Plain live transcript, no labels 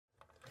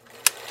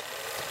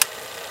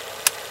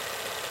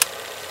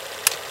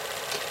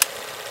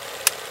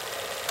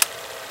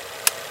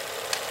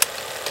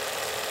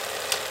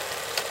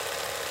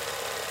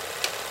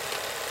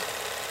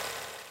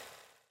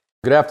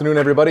Good afternoon,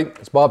 everybody.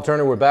 It's Bob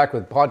Turner. We're back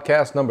with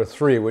podcast number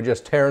 3. We're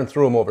just tearing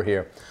through them over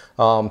here.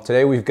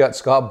 Today we've got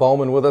Scott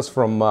Baumann with us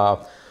from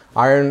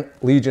Iron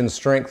Legion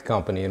Strength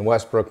Company in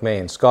Westbrook,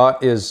 Maine.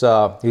 Scott is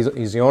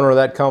he's the owner of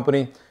that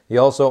company. He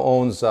also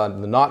owns the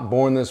Not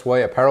Born This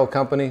Way apparel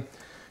company,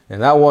 and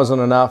that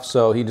wasn't enough,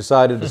 so he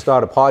decided to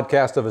start a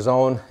podcast of his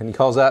own, and he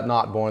calls that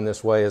Not Born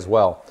This Way as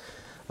well.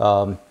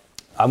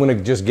 I'm going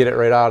to just get it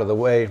right out of the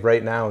way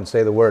right now and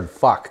say the word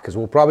fuck, because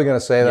we're probably going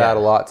to say that a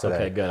lot today.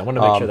 Okay, good. I want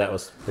to make sure that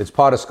was... It's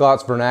part of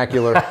Scott's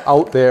vernacular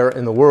out there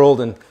in the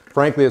world, and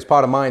frankly, it's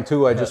part of mine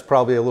too. I just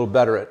probably a little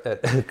better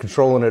at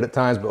controlling it at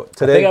times, but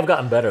today... I think I've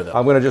gotten better, though.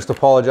 I'm going to just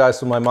apologize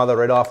to my mother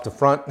right off the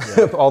front,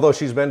 although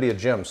she's been to a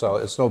gym, so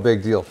it's no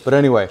big deal. But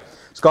anyway,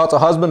 Scott's a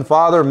husband,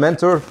 father,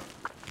 mentor,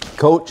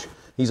 coach.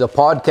 He's a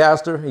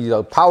podcaster. He's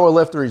a power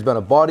lifter. He's been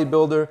a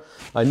bodybuilder.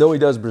 I know he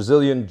does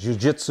Brazilian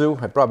Jiu-Jitsu.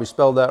 I probably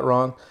spelled that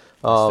wrong.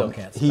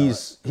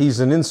 He's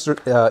an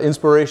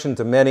inspiration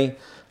to many.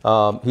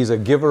 He's a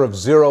giver of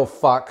zero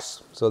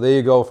fucks, so there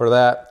you go for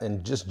that,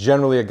 and just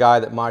generally a guy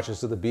that marches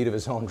to the beat of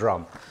his own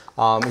drum.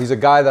 He's a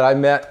guy that I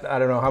met, I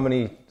don't know how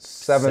many,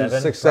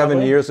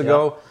 seven years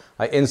ago.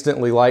 I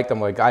instantly liked him.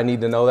 I'm like, I need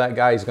to know that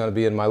guy. He's going to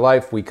be in my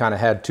life. We kind of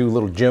had two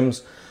little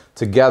gyms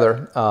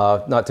together,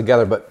 not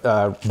together,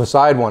 but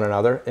beside one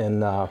another,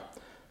 and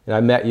I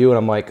met you, and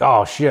I'm like,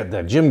 oh shit,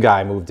 the gym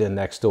guy moved in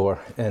next door.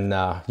 And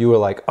you were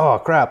like, oh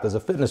crap, there's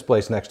a fitness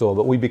place next door.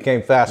 But we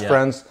became fast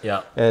friends.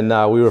 Yeah. And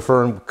we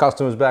referred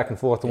customers back and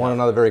forth to one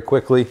another very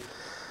quickly.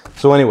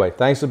 So anyway,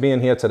 thanks for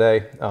being here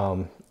today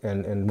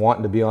and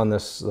wanting to be on the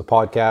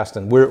podcast.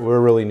 And we're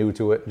really new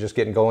to it, just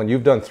getting going.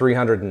 You've done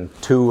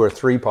 302 or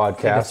 3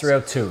 podcasts.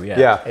 302,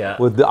 yeah.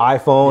 With the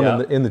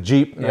iPhone and in the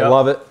Jeep, and I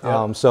love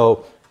it.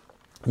 So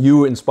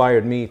you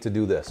inspired me to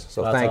do this,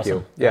 so thank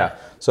you. Yeah.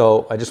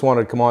 So I just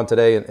wanted to come on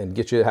today and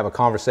get you to have a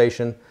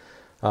conversation.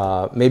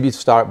 Maybe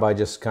start by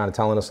just kind of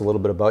telling us a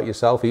little bit about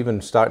yourself, even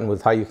starting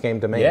with how you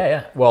came to Maine.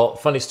 Yeah. Well,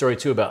 funny story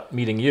too about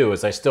meeting you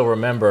is I still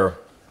remember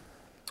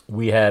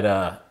we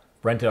had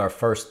rented our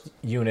first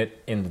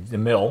unit in the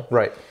mill.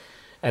 Right.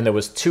 And there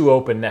was 2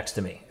 open next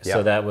to me.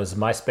 So that was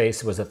my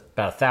space. It was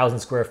about 1,000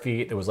 square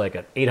feet. There was like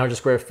an 800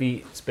 square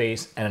feet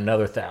space and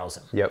another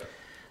 1,000. Yep.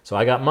 So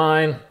I got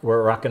mine,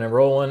 we're rocking and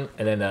rolling,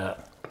 and then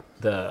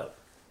the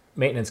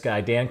maintenance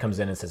guy, Dan, comes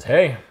in and says,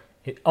 hey,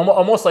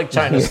 almost like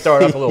trying to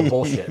start up a little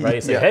bullshit, right?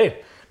 He said,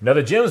 hey,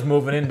 another gym's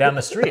moving in down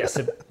the street. I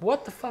said,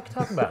 what the fuck are you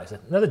talking about? He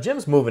said, another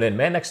gym's moving in,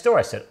 man, next door.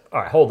 I said,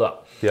 all right, hold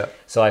up. Yeah.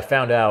 So I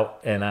found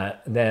out, and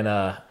then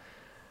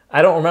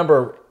I don't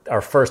remember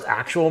our first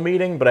actual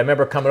meeting, but I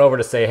remember coming over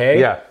to say, hey.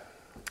 Yeah.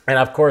 And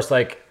of course,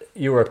 like,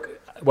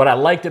 what I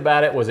liked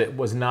about it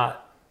was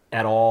not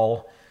at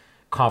all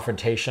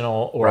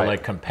confrontational or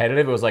like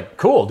competitive. It was like,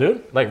 cool,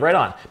 dude, like right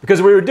on.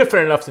 Because we were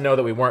different enough to know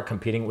that we weren't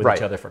competing with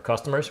each other for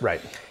customers. Right.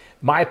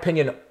 My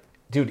opinion,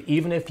 dude,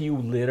 even if you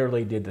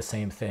literally did the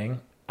same thing,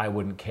 I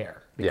wouldn't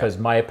care. Because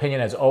my opinion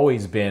has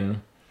always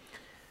been,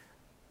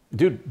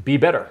 dude, be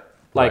better.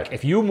 Like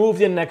if you moved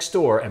in next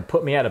door and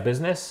put me out of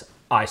business,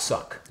 I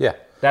suck. Yeah.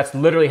 That's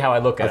literally how I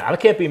look at it. I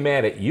can't be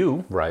mad at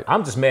you. Right.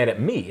 I'm just mad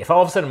at me. If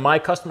all of a sudden my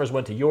customers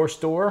went to your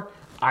store,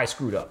 I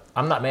screwed up.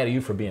 I'm not mad at you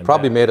for being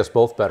probably bad. Made us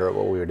both better at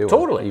what we were doing.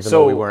 Totally. Even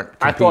though we weren't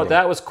competing. I thought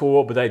that was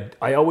cool, but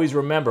I always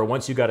remember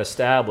once you got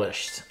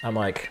established, I'm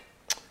like,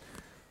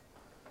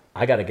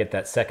 I got to get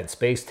that second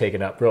space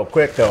taken up real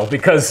quick though,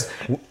 because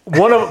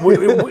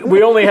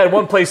we only had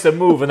one place to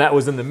move, and that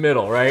was in the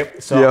middle,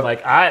 right? So I'm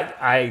like,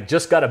 I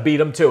just got to beat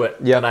them to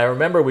it. And I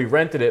remember we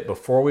rented it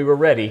before we were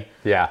ready.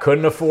 Yeah.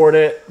 Couldn't afford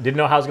it. Didn't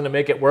know how I was going to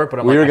make it work,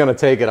 but we were going to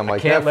take it. I'm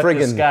like, can't let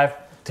this guy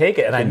take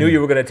it, and I knew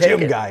you were going to take it.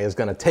 Gym guy is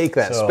going to take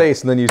that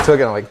space, and then you took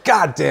it. I'm like,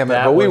 God damn it!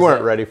 But we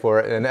weren't ready for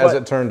it, and as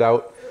it turned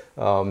out,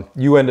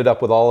 you ended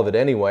up with all of it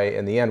anyway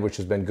in the end, which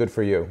has been good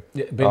for you.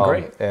 It's been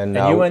great, and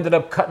you ended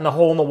up cutting a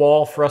hole in the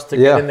wall for us to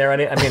get in there. I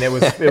mean,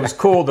 it was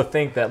cool to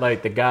think that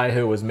like the guy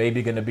who was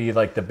maybe going to be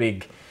like the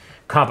big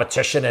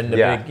competition and the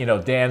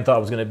big, Dan thought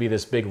it was going to be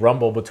this big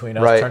rumble between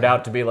us. Turned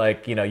out to be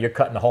like, you're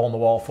cutting a hole in the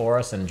wall for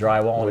us and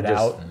drywalling it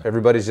out.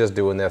 Everybody's just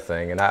doing their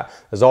thing, and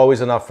there's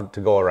always enough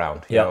to go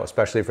around. You know,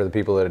 especially for the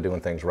people that are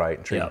doing things right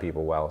and treating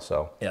people well.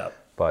 So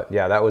but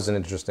yeah, that was an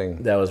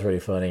interesting. That was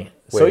really funny.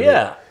 So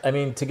I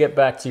mean, to get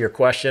back to your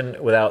question,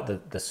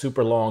 without the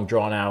super long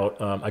drawn out,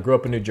 I grew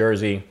up in New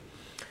Jersey.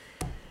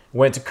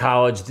 Went to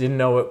college, didn't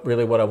know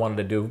really what I wanted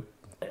to do.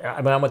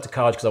 I mean, I went to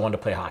college because I wanted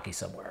to play hockey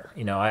somewhere.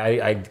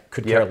 I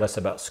could care less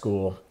about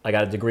school. I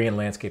got a degree in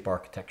landscape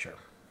architecture.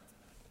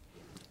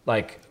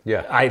 Like,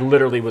 I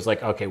literally was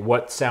like, okay,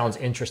 what sounds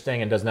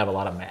interesting and doesn't have a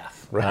lot of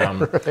math?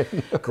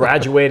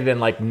 Graduated and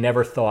like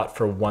never thought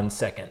for 1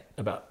 second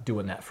about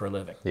doing that for a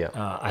living.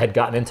 I had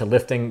gotten into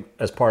lifting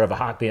as part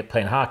of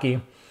playing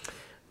hockey.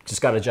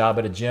 Just got a job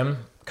at a gym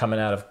coming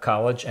out of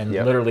college and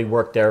literally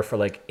worked there for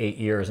like 8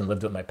 years and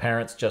lived with my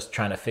parents, just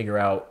trying to figure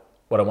out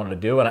what I wanted to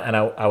do. And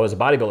I was a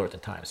bodybuilder at the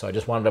time. So I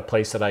just wanted a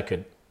place that I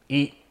could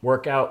eat,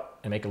 work out,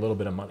 and make a little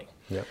bit of money.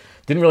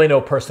 Didn't really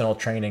know personal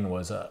training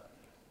was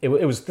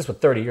this was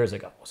 30 years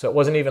ago. So it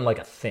wasn't even like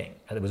a thing.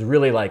 It was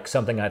really like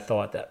something I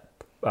thought that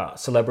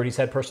celebrities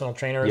had personal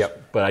trainers,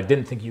 Yep. but I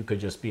didn't think you could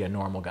just be a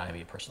normal guy and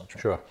be a personal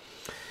trainer. Sure.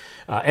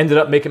 Ended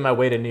up making my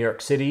way to New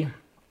York City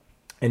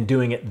and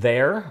doing it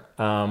there.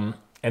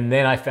 And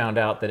then I found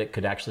out that it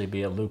could actually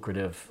be a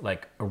lucrative,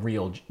 like a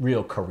real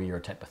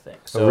career type of thing.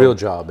 So, a real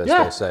job, as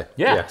they say.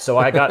 Yeah. So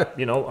I got,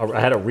 I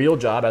had a real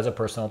job as a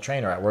personal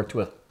trainer. I worked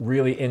with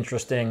really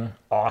interesting,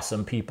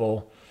 awesome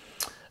people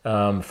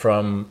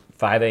from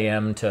 5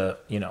 a.m. to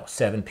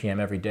 7 p.m.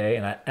 every day,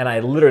 and I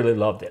literally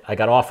loved it. I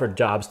got offered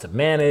jobs to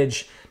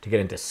manage, to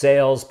get into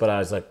sales, but I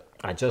was like,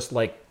 I just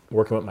like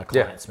working with my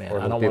clients, man.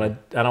 I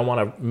don't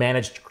want to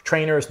manage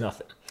trainers,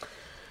 nothing.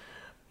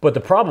 But the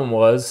problem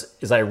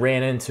is I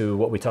ran into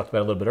what we talked about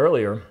a little bit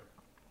earlier.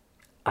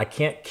 I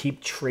can't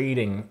keep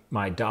trading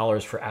my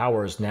dollars for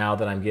hours now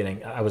that I'm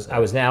getting. I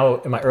was now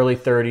in my early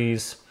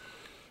 30s.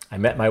 I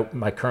met my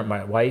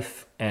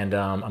wife, and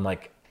I'm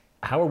like,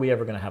 how are we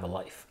ever going to have a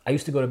life? I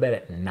used to go to bed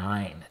at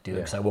 9, dude,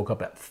 because I woke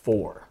up at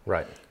 4.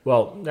 Right.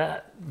 Well,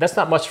 that's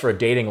not much for a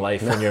dating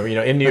life when you're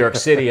in New York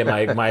City.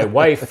 And my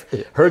wife,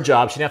 her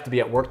job, she didn't have to be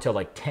at work till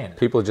like 10.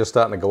 People are just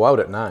starting to go out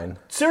at 9.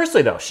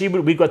 Seriously though,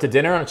 we'd go out to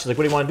dinner and she's like,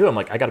 "What do you want to do?" I'm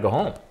like, "I got to go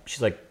home."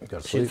 She's like,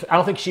 I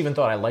don't think she even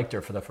thought I liked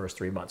her for the first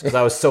 3 months because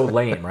I was so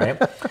lame, right?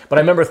 But I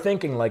remember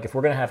thinking, like, if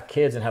we're gonna have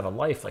kids and have a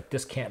life, like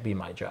this can't be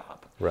my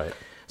job. Right.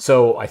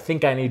 So I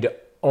think I need to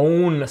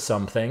own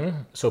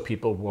something so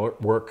people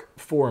work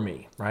for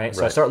me, right?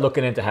 So I start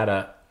looking into how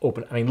to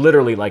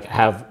literally like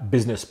have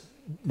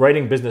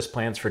writing business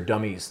plans for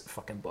dummies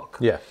fucking book.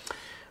 Yeah.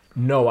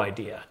 No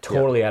idea.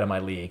 Totally out of my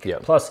league. Yeah.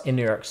 Plus in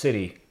New York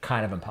City,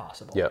 kind of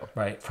impossible,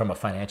 right? From a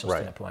financial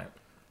standpoint.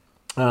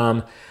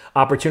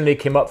 Opportunity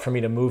came up for me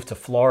to move to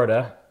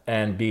Florida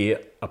and be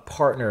a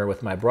partner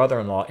with my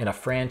brother-in-law in a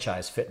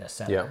franchise fitness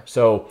center. Yeah.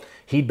 So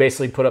he'd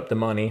basically put up the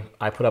money,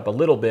 I put up a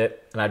little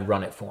bit, and I'd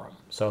run it for him.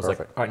 So I was like,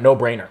 all right, no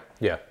brainer.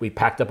 Yeah. We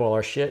packed up all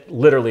our shit.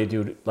 Literally,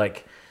 dude,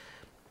 like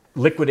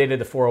liquidated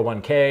the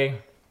 401k,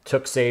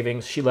 took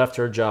savings. She left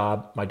her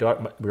job.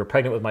 We were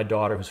pregnant with my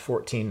daughter, who's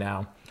 14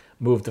 now,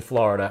 moved to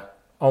Florida,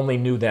 only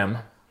knew them,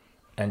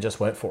 and just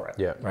went for it.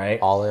 Yeah. Right?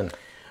 All in.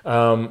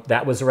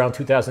 That was around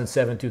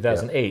 2007,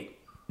 2008. Yeah.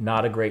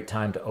 Not a great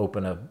time to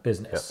open a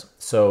business. Yeah.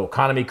 So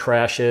economy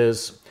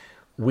crashes.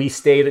 We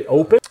stayed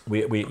open.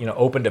 We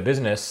opened a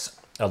business,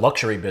 a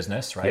luxury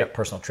business, right? Yep.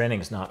 Personal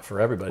training is not for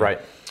everybody. Right.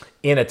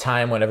 In a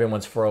time when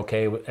everyone's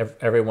 401k,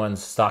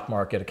 everyone's stock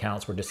market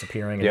accounts were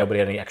disappearing and nobody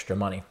had any extra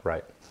money.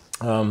 Right.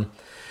 But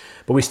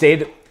we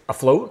stayed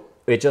afloat.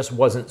 It just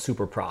wasn't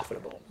super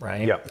profitable,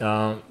 right?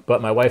 Yeah.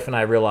 But my wife and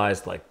I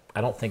realized, like, I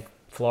don't think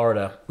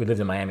Florida, we lived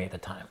in Miami at the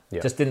time.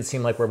 It just didn't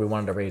seem like where we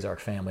wanted to raise our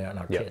family and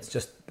our kids.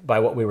 Just by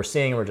what we were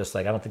seeing, we're just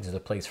like, I don't think there's a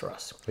place for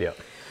us. Yeah.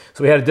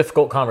 So we had a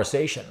difficult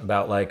conversation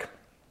about, like,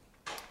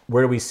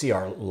 where do we see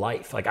our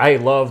life? Like, I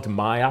loved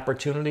my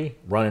opportunity,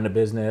 running a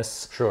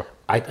business. Sure.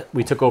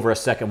 We took over a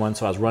second one,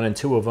 so I was running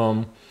 2 of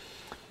them.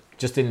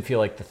 Just didn't feel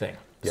like the thing.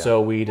 Yeah.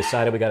 So we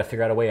decided we got to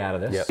figure out a way out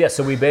of this. Yeah.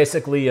 So we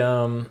basically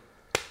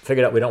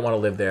figured out we don't want to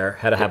live there.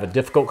 Had to have a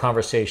difficult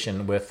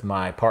conversation with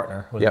my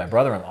partner, with my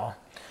brother-in-law,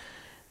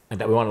 and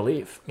that we want to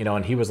leave.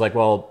 And he was like,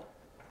 "Well,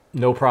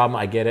 no problem.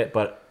 I get it,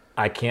 but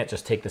I can't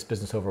just take this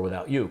business over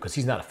without you," because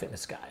he's not a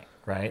fitness guy,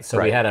 right?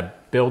 So we had to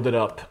build it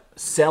up,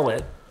 sell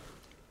it,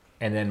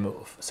 and then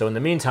move. So in the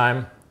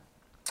meantime,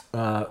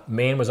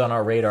 Maine was on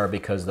our radar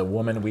because the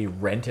woman we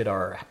rented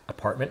our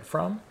apartment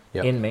from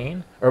in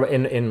Maine, or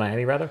in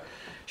Miami rather,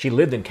 she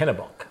lived in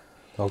Kennebunk.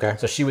 Okay.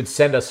 So she would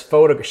send us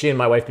photos. She and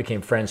my wife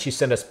became friends. She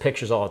sent us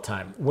pictures all the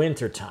time.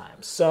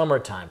 Wintertime,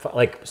 summertime,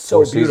 like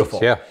so beautiful.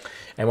 Seasons,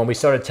 And when we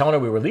started telling her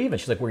we were leaving,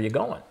 she's like, "Where are you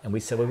going?" And we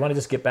said, "We want to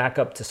just get back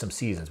up to some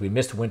seasons. We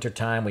missed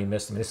wintertime.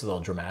 This is a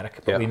little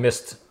dramatic, but we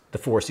missed the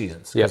 4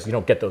 seasons because you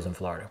don't get those in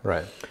Florida."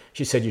 Right.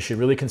 She said, "You should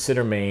really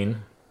consider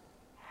Maine."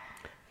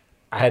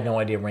 I had no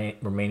idea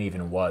where Maine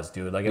even was,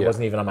 dude. Like, it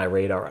wasn't even on my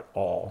radar at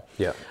all.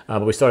 Yeah.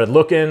 But we started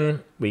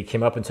looking. We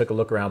came up and took a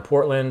look around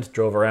Portland,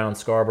 drove around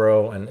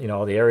Scarborough and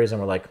all the areas, and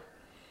we're like,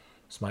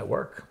 this might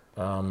work.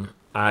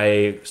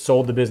 I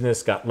sold the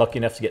business, got lucky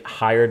enough to get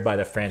hired by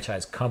the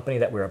franchise company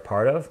that we were a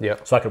part of,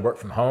 so I could work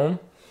from home.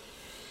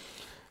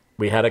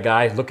 We had a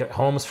guy look at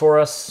homes for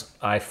us.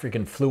 I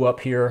freaking flew up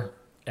here,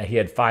 and he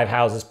had 5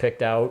 houses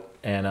picked out,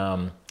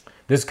 and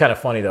this is kind of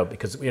funny, though,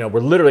 because we're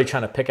literally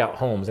trying to pick out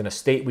homes in a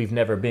state we've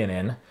never been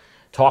in,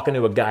 talking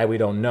to a guy we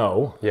don't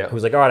know,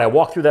 who's like, all right, I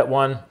walked through that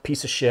one,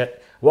 piece of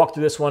shit. Walked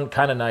through this one,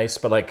 kind of nice,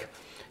 but like,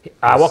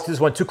 I walked through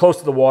this one too close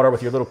to the water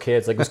with your little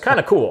kids. Like, it was kind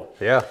of cool.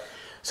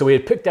 So we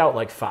had picked out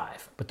like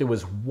 5, but there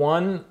was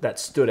one that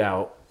stood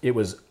out. It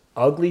was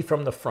ugly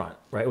from the front,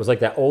 right? It was like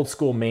that old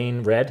school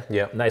Maine red,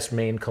 nice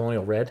Maine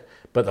colonial red.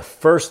 But the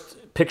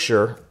first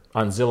picture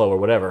on Zillow or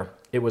whatever,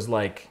 it was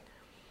like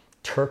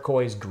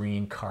turquoise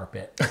green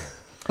carpet.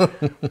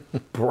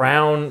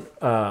 Brown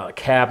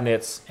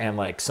cabinets and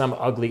like some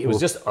ugly. It was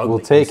just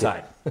ugly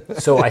inside.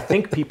 So I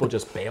think people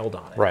just bailed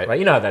on it. Right.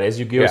 You know how that is.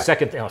 You go a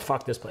second, oh,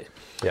 fuck this place.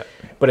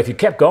 But if you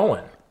kept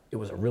going, it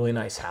was a really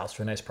nice house,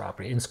 really nice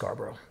property in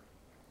Scarborough.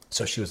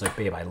 So she was like,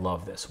 "Babe, I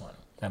love this one.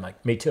 I'm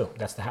like, me too.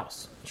 That's the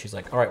house. She's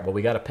like, all right, well,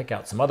 we got to pick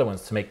out some other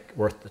ones to make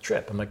worth the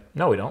trip. I'm like,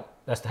 no, we don't.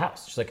 That's the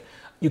house. She's like,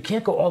 you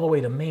can't go all the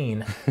way to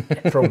Maine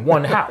for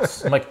one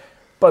house. I'm like,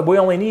 but we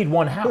only need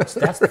one house.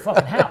 That's the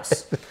fucking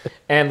house.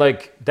 And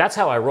like, that's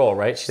how I roll,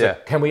 right? She's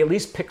like, can we at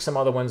least pick some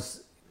other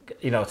ones,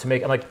 to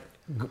make? I'm like,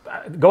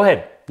 go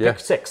ahead, pick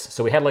 6.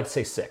 So we had like,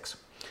 say 6.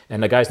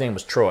 And the guy's name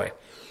was Troy.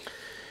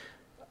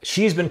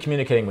 She's been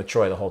communicating with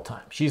Troy the whole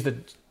time. She's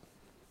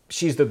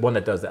the one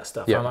that does that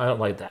stuff. I don't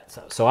like that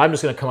stuff. So I'm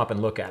just going to come up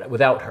and look at it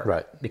without her.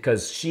 Right.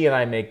 Because she and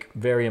I make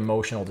very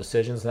emotional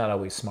decisions, not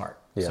always smart.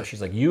 Yeah. So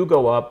she's like, you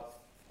go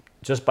up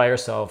just by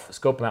yourself,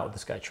 scope them out with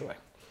this guy, Troy.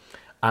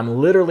 I'm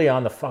literally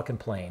on the fucking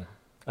plane.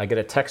 I get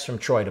a text from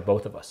Troy to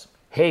both of us.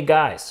 Hey,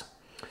 guys,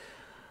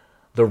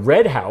 the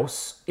red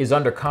house is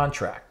under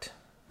contract,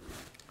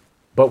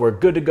 but we're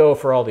good to go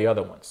for all the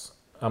other ones.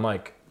 I'm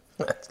like,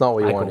 that's not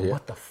what you want to hear.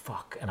 What the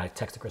fuck? And I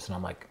texted Chris and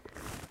I'm like,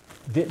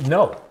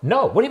 no.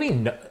 What do you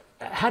mean? No?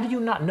 How do you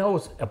not know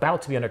it's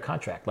about to be under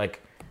contract?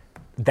 Like,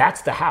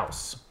 that's the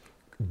house.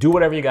 Do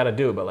whatever you got to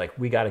do, but like,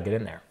 we got to get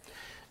in there.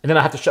 And then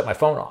I have to shut my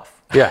phone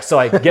off. Yeah. So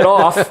I get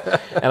off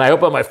and I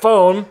open up my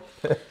phone.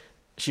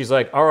 She's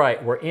like, all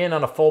right, we're in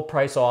on a full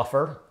price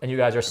offer and you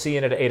guys are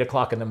seeing it at 8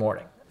 o'clock in the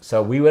morning.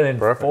 So we went in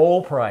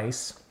full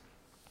price.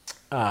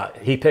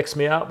 He picks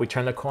me up. We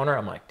turn the corner.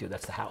 I'm like, dude,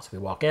 that's the house. We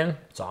walk in.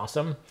 It's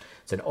awesome.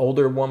 It's an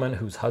older woman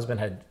whose husband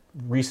had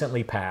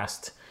recently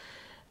passed.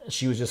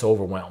 She was just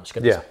overwhelmed. She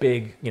got this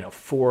big,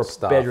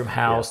 4-bedroom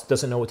house,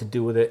 doesn't know what to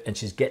do with it. And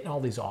she's getting all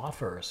these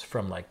offers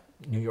from like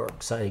New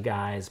York City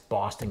guys,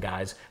 Boston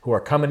guys who are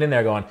coming in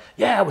there going,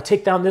 yeah, we'll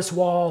take down this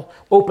wall,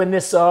 open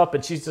this up.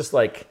 And she's just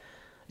like,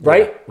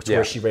 right? Which is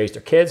where she raised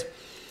her kids.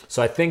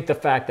 So I think the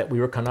fact that we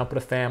were coming up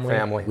with a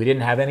family. We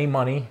didn't have any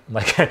money.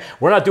 Like,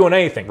 we're not doing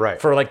anything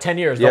for like 10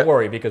 years. Don't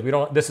worry, because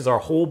this is our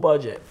whole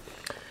budget.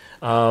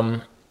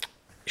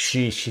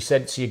 She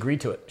said she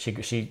agreed to it.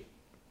 She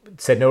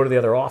said no to the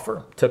other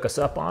offer, took us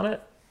up on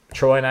it.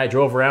 Troy and I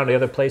drove around to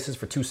other places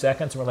for 2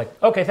 seconds, and we're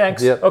like, okay,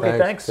 thanks.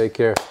 Thanks. Take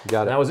care. Got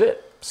it. And that was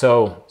it.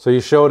 So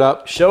you showed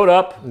up.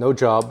 No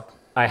job.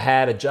 I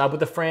had a job with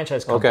the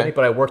franchise company,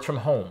 but I worked from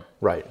home.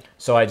 Right.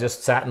 So I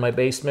just sat in my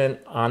basement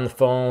on the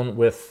phone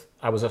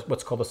I was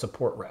what's called a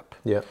support rep.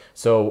 Yeah.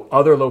 So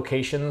other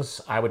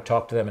locations, I would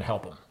talk to them and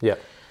help them. Yeah.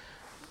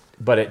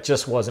 But it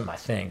just wasn't my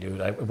thing,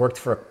 dude. I worked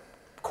for a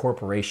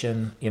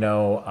corporation,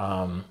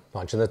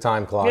 punching the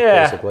time clock,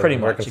 basically. Pretty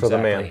much, working for the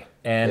man.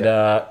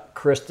 And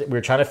Chris, we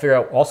were trying to figure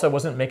out, also I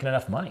wasn't making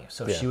enough money.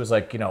 So she was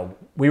like,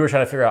 we were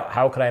trying to figure out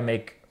how could I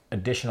make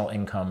additional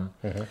income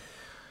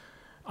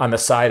on the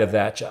side of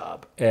that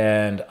job.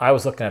 And I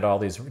was looking at all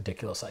these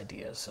ridiculous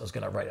ideas. I was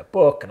going to write a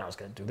book and I was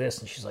going to do this.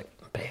 And she's like,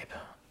 babe,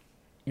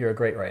 you're a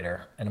great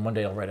writer. And one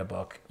day I'll write a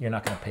book. You're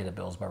not going to pay the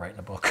bills by writing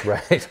a book.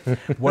 Right.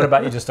 What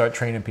about you just start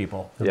training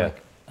people? I'm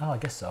like, oh, I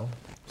guess so.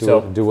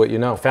 Do what you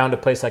know. Found a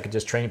place I could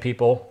just train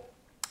people,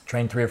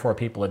 train 3 or 4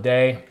 people a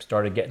day,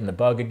 started getting the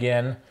bug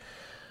again.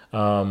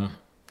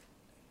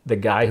 The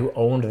guy who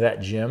owned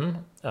that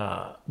gym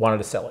wanted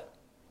to sell it.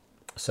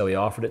 So he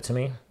offered it to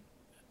me.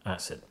 I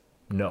said,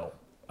 no,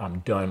 I'm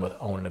done with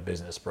owning a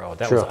business, bro.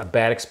 That was a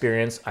bad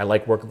experience. I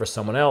like working for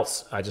someone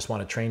else. I just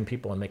want to train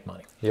people and make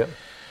money. Yep.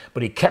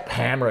 But he kept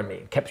hammering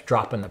me, kept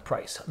dropping the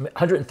price,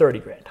 130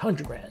 grand,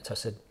 100 grand. So I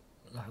said,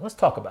 let's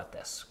talk about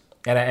this.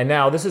 And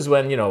now this is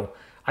when,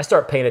 I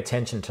start paying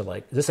attention to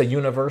like, is this a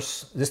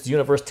universe? Is this the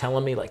universe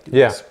telling me like, do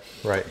this?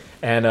 Right.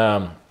 And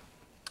I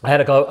had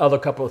a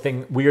couple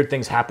of weird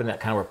things happen that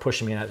kind of were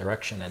pushing me in that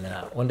direction. And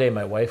one day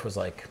my wife was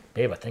like,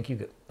 babe, I think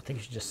you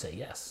should just say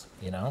yes,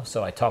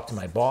 So I talked to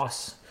my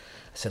boss.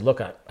 I said,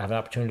 look, I have an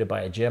opportunity to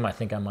buy a gym. I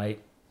think I might,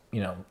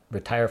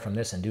 retire from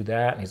this and do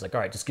that. And he's like, all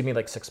right, just give me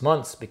like 6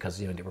 months because,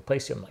 to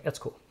replace you. I'm like, that's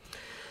cool.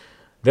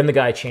 Then the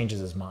guy changes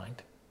his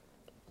mind,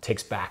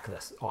 takes back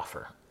this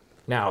offer.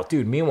 Now,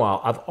 dude, meanwhile,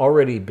 I've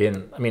already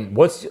been,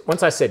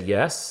 once I said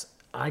yes,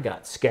 I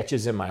got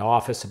sketches in my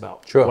office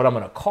about what I'm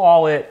going to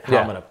call it, how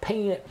I'm going to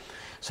paint it.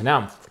 So now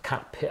I'm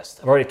kind of pissed.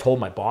 I've already told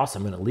my boss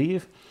I'm going to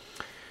leave.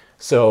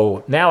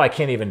 So now I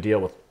can't even deal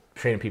with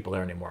training people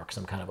there anymore because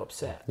I'm kind of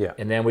upset. Yeah.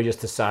 And then we just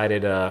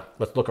decided,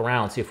 let's look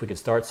around, see if we could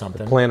start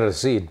something. Planted a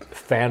seed.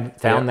 Found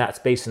that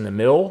space in the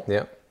mill.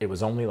 Yeah. It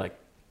was only like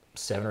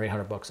 $700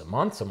 or $800 a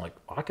month. So I'm like,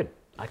 I could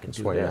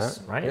do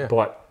this, right? Yeah.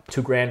 Bought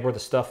 $2,000 worth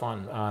of stuff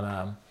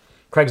on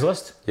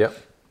Craigslist. Yep.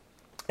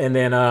 And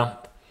then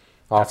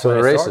off to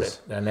the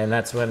races. And then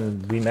that's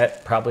when we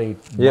met, probably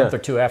a month or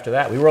 2 after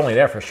that. We were only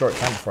there for a short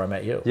time before I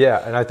met you.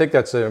 Yeah, and I think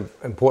that's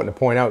important to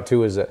point out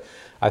too, is that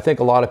I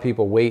think a lot of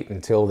people wait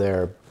until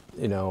they're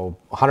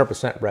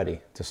 100%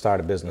 ready to start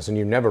a business, and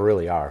you never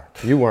really are.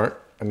 You weren't.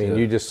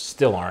 You just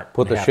still aren't.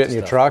 Put the shit in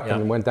your truck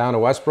and went down to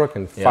Westbrook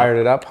and fired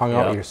it up, hung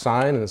out your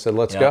sign, and said,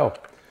 "Let's go."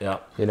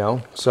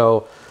 Yeah.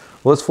 So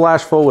let's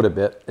flash forward a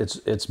bit.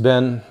 It's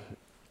been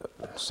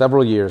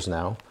several years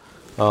now.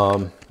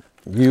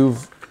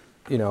 You've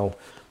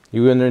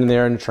you went in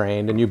there and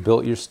trained, and you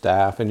built your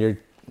staff and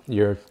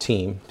your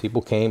team.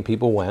 People came,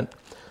 people went.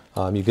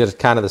 You get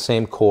kind of the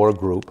same core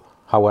group.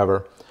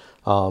 However,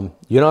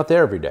 you're not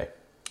there every day.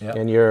 Yep.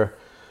 And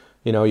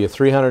You know, you're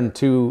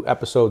 302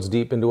 episodes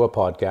deep into a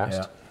podcast.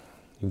 Yeah.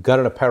 You've got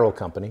an apparel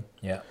company.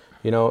 Yeah.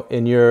 You know,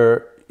 and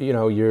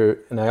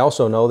and I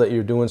also know that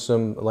you're doing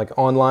some like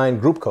online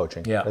group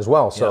coaching as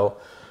well. So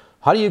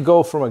how do you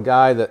go from a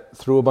guy that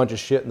threw a bunch of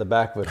shit in the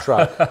back of a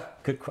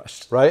truck? Good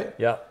question. Right?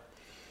 Yeah.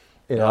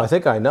 You know, I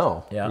think I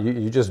know. Yeah.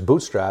 You just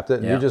bootstrapped it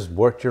and you just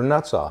worked your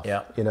nuts off.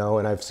 Yeah. You know,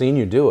 and I've seen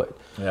you do it.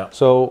 Yeah.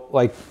 So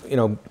like, you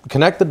know,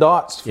 connect the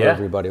dots for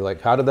everybody. Like,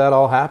 how did that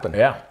all happen?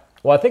 Yeah.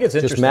 Well, I think it's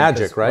interesting. Just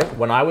magic, right?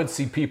 When I would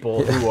see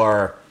people who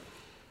are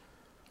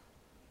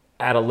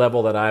at a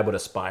level that I would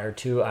aspire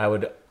to, I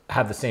would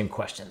have the same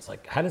questions.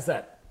 Like, how does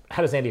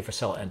Andy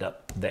Frisella end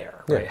up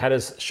there? Right? How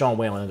does Sean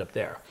Whalen end up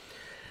there?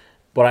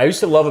 What I used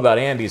to love about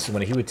Andy is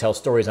when he would tell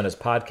stories on his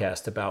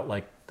podcast about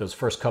like those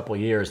first couple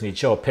of years, and he'd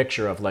show a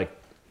picture of like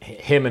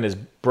him and his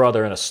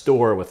brother in a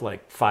store with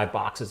like 5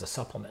 boxes of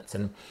supplements.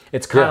 And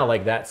it's kind of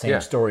like that same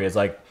story. It's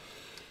like,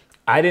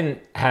 I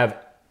didn't have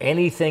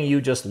anything you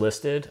just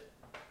listed.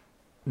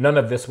 None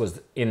of this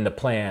was in the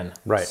plan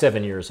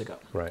 7 years ago.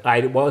 Right.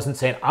 I wasn't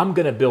saying, I'm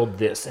going to build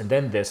this and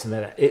then this and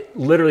then. It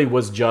literally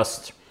was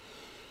just,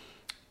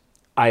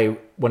 when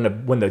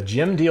the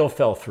gym deal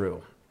fell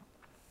through,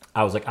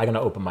 I was like, I'm going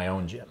to open my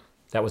own gym.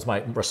 That was my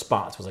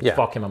response. I was like,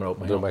 fuck him, I'm going to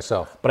open my own. Do it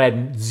myself. But I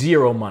had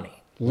zero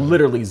money,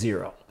 literally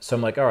zero. So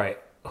I'm like, all right,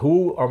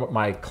 who are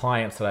my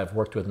clients that I've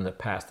worked with in the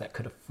past that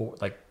could afford,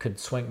 like could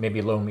swing,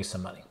 maybe loan me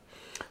some money?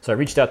 So I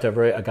reached out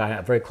to a guy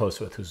I'm very close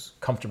with who's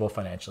comfortable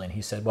financially. And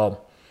he said,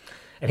 well,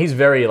 and he's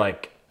very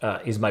like,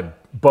 he's my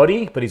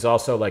buddy, but he's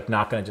also like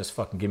not going to just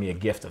fucking give me a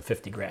gift of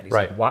 50 grand. He's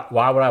like,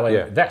 why would I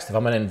invest? If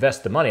I'm going to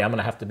invest the money, I'm going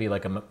to have to be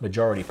like a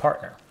majority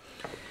partner.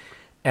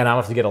 And I'm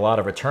going to have to get a lot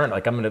of return.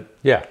 Like if I'm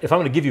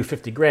going to give you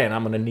 50 grand,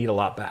 I'm going to need a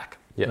lot back.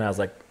 And I was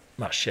like,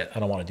 oh shit, I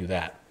don't want to do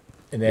that.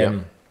 And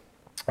then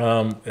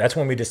that's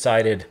when we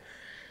decided,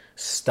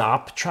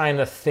 stop trying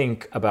to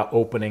think about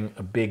opening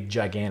a big,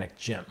 gigantic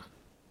gym.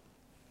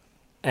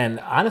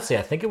 And honestly,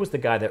 I think it was the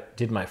guy that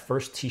did my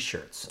first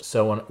t-shirts.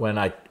 So when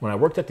I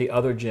worked at the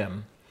other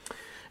gym,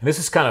 and this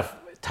is kind of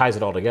ties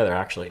it all together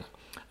actually,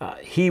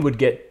 he would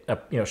get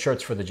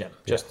shirts for the gym,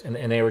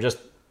 and they were just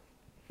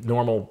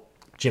normal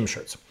gym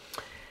shirts.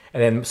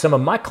 And then some of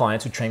my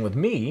clients who train with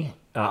me,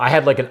 I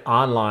had like an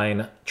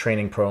online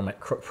training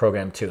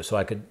program too. So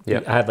I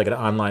had like an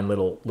online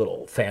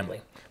little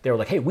family. They were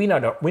like, hey, we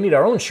need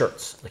our own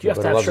shirts. Like you have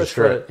to have shirts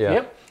for it.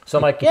 Yep. So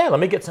I'm like, let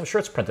me get some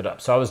shirts printed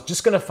up. So I was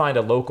just going to find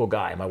a local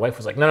guy. My wife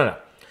was like, no.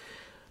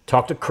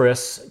 Talk to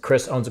Chris.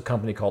 Chris owns a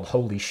company called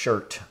Holy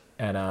Shirt.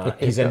 And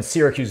he's in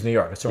Syracuse, New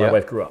York. That's where my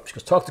wife grew up. She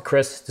goes, talk to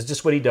Chris. This is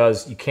just what he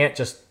does. You can't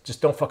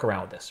just don't fuck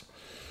around with this.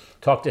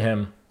 Talk to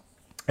him.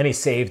 And he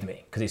saved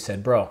me because he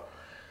said, bro,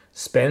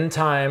 spend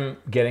time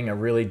getting a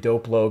really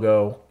dope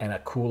logo and a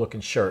cool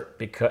looking shirt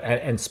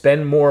and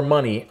spend more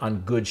money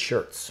on good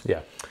shirts.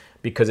 Yeah.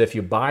 Because if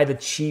you buy the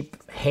cheap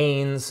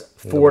Hanes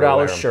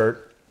 $4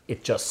 shirt,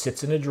 it just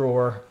sits in a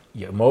drawer.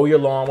 You mow your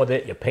lawn with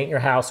it, you paint your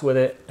house with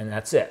it, and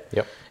that's it.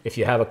 Yep. If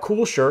you have a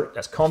cool shirt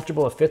that's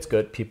comfortable, it fits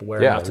good, people wear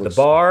them out to the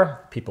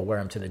bar, people wear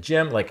them to the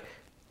gym. Like,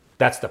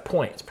 that's the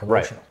point. It's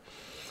promotional. Right.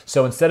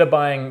 So instead of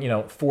buying,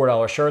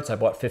 $4 shirts, I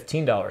bought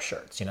 $15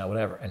 shirts,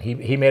 whatever. And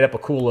he made up a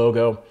cool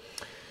logo.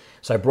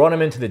 So I brought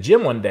him into the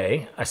gym one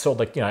day. I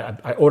sold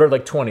I ordered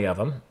like 20 of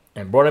them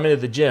and brought them into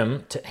the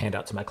gym to hand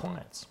out to my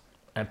clients.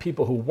 And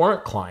people who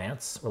weren't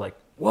clients were like,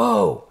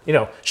 whoa,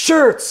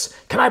 shirts.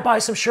 Can I buy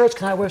some shirts?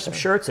 Can I wear some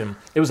shirts? And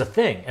it was a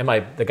thing. And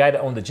the guy that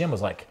owned the gym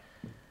was like,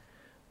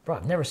 bro,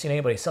 I've never seen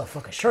anybody sell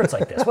fucking shirts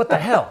like this. What the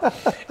hell?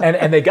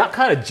 And they got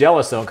kind of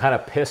jealous though and kind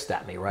of pissed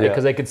at me, right?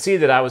 Because they could see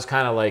that I was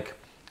kind of like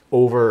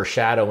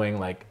overshadowing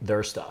like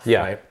their stuff,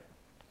 right?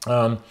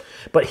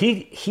 But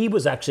he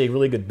was actually a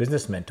really good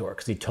business mentor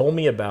because he told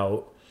me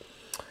about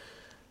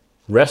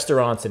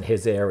restaurants in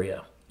his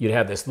area. You'd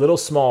have this little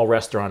small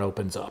restaurant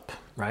opens up,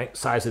 right?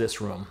 Size of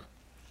this room.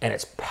 And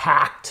it's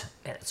packed,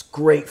 and it's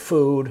great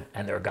food,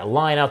 and they've got a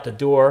line out the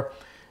door.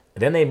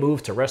 And then they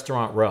move to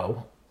Restaurant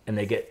Row, and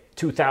they get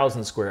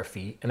 2,000 square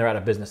feet, and they're out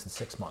of business in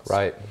 6 months.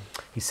 Right.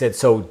 He said,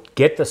 so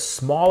get the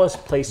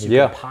smallest place you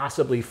can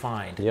possibly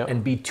find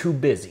and be too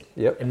busy,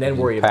 and then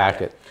worry about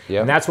it.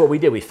 And that's what we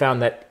did. We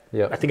found that,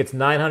 I think it's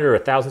 900 or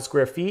 1,000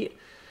 square feet,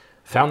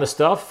 found the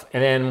stuff,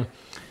 and then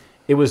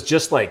it was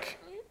just like,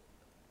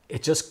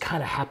 it just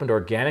kind of happened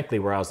organically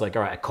where I was like,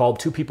 all right, I called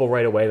 2 people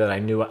right away that I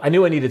knew I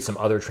needed some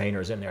other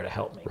trainers in there to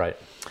help me. Right.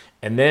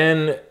 And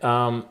then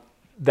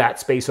that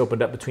space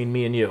opened up between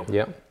me and you.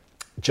 Yep.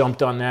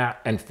 Jumped on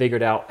that and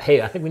figured out,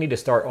 hey, I think we need to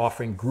start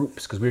offering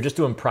groups because we were just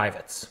doing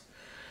privates.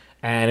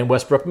 And in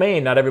Westbrook,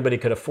 Maine, not everybody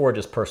could afford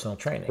just personal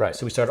training. Right.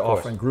 So we started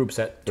offering groups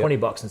at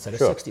 $20 instead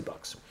of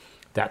 $60.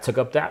 That took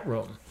up that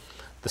room.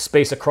 The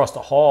space across the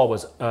hall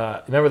was,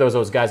 remember there was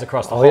those guys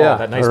across the hall,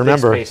 that nice big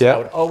space. I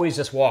would always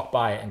just walk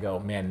by it and go,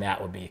 man,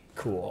 that would be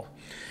cool.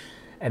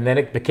 And then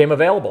it became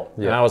available.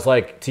 And I was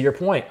like, to your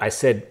point, I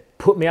said,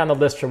 put me on the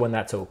list for when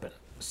that's open.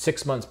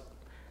 6 months,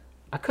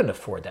 I couldn't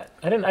afford that.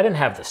 I didn't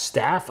have the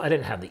staff. I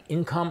didn't have the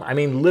income. I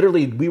mean,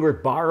 literally, we were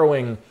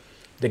borrowing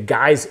the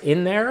guys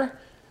in there.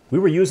 We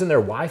were using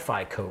their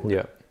Wi-Fi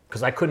code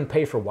because I couldn't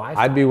pay for Wi-Fi.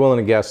 I'd be willing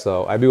to guess,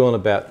 though. I'd be willing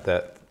to bet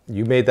that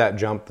you made that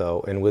jump,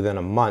 though, and within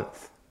a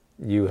month,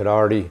 you had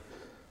already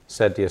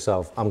said to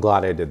yourself, I'm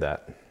glad I did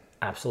that.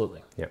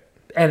 Absolutely. Yeah.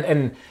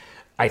 And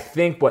I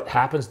think what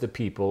happens to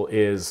people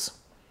is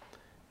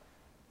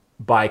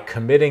by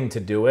committing to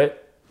do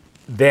it,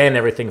 then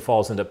everything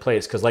falls into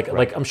place. Because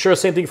like I'm sure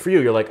same thing for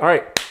you. You're like, all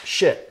right,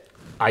 shit,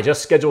 I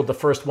just scheduled the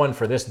first one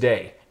for this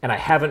day, and I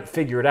haven't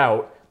figured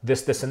out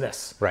this, and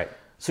this. Right.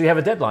 So you have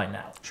a deadline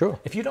now. Sure.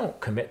 If you don't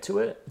commit to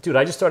it, dude,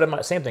 I just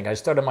started same thing. I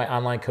started my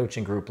online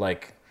coaching group.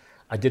 Like,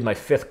 I did my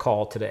 5th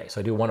call today, so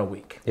I do one a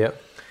week.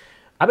 Yep.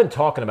 I've been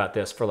talking about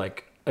this for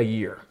like a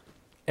year,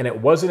 and it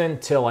wasn't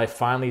until I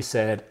finally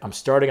said I'm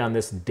starting on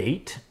this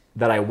date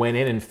that I went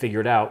in and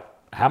figured out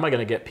how am I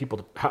going to get people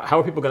to, how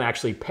are people going to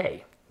actually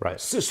pay? Right.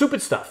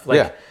 Stupid stuff.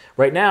 Like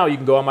right now, you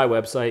can go on my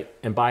website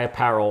and buy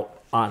apparel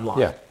online.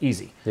 Yeah.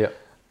 Easy. Yeah.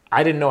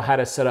 I didn't know how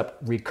to set up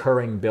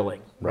recurring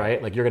billing,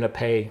 right? Like you're going to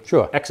pay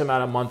X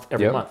amount a month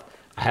every month.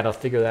 I had to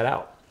figure that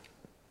out.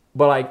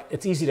 But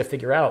it's easy to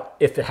figure out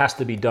if it has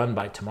to be done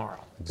by tomorrow.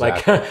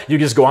 Exactly. Like you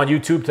just go on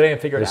YouTube today and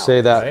figure it out. They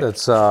say that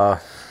that's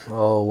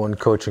one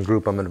coaching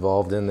group I'm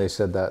involved in. They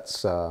said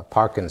that's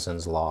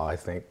Parkinson's law, I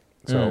think.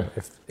 So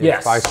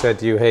if I said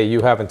to you, hey,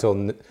 you have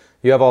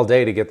all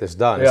day to get this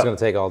done. It's going to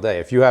take all day.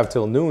 If you have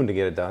till noon to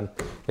get it done,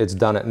 it's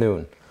done at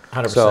noon.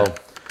 100%. So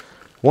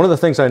one of the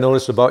things I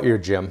noticed about your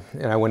gym,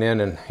 and I went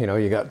in and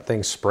you got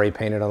things spray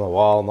painted on the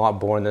wall, not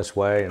born this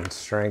way, and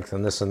strength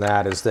and this and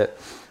that, is that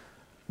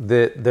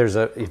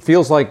it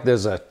feels like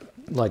there's a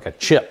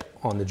chip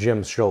on the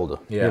gym's shoulder.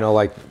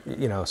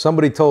 Yeah.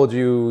 Somebody told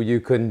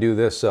you couldn't do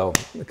this, so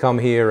come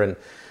here and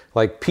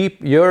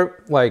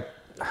you're like,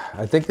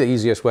 I think the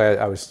easiest way,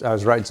 I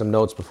was writing some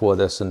notes before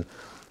this, and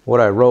what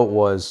I wrote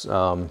was,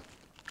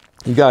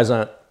 you guys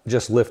aren't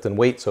just lifting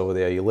weights over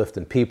there, you're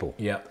lifting people.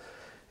 Yeah.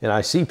 And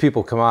I see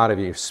people come out of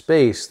your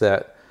space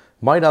that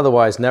might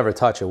otherwise never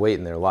touch a weight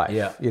in their life.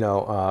 Yeah.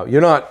 You're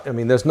not,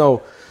 there's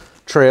no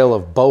trail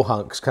of bow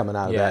hunks coming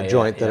out of that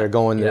joint that are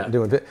going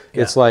doing it.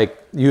 It's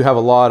like you have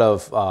a lot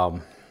of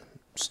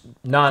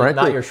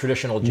not your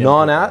traditional gym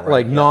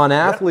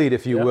non-athlete,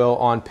 if you will,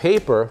 on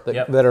paper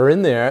that are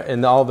in there,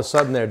 and all of a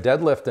sudden they're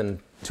deadlifting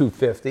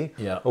 250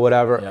 or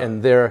whatever,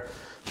 and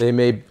they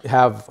may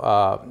have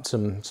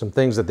some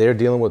things that they're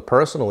dealing with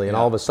personally, and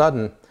all of a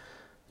sudden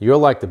you're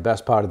like the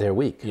best part of their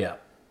week. Yeah.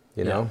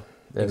 You know?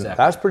 And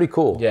exactly. That's pretty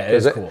cool. Yeah, it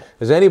is cool.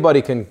 Because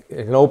anybody can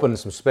open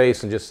some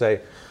space and just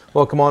say,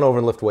 well, come on over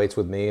and lift weights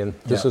with me, and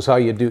this is how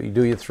you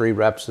do your 3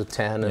 reps of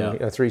 10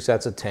 and 3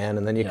 sets of 10,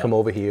 and then you come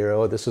over here,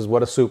 oh, this is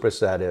what a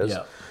superset is.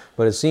 Yeah.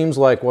 But it seems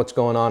like what's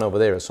going on over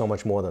there is so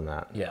much more than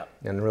that. Yeah.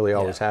 And really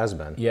always has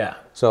been. Yeah.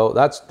 So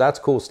that's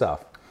cool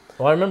stuff.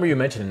 Well, I remember you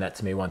mentioning that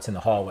to me once in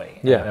the hallway.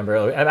 Yeah. I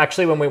remember, and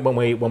actually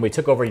when we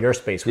took over your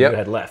space when you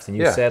had left, and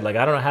you said, like,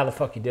 I don't know how the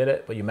fuck you did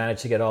it, but you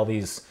managed to get all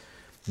these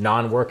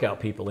non-workout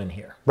people in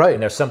here. Right.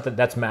 And there's something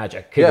that's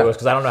magic.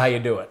 Because I don't know how you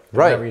do it.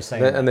 Right. You're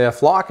saying and they're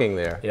flocking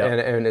there. Yeah.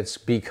 And it's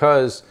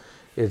because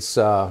it's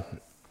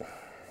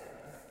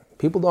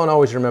people don't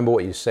always remember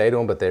what you say to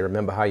them, but they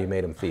remember how you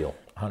made them feel.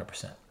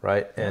 100%.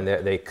 Right. And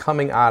they're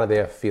coming out of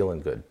there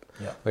feeling good.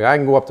 Yeah. Like I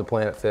can go up to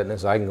Planet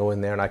Fitness, I can go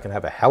in there and I can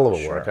have a hell of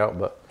a workout,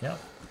 but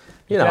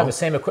you have the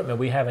same equipment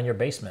we have in your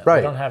basement. Right.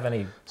 We don't have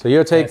any So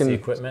you're taking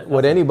equipment,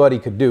 what anybody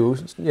could do,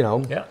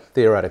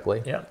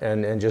 theoretically,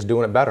 and just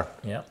doing it better,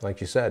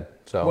 like you said.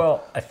 So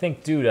well, I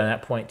think, dude, on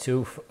that point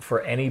too,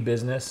 for any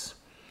business,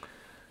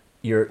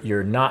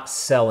 you're not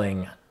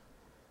selling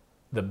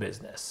the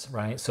business,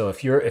 right? So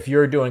if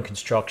you're doing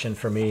construction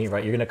for me,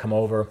 right, you're gonna come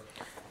over,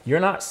 you're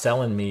not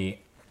selling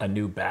me a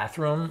new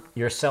bathroom,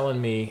 you're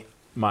selling me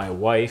my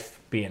wife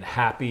being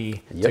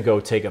happy to go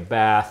take a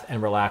bath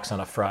and relax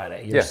on a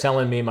Friday. You're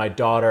selling me my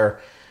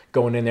daughter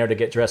going in there to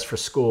get dressed for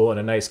school in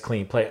a nice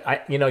clean place.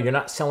 You're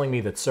not selling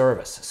me the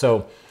service.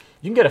 So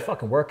you can get a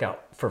fucking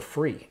workout for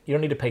free. You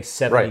don't need to pay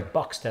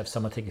 $70 to have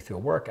someone take you through a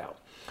workout.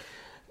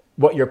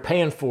 What you're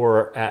paying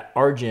for at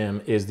our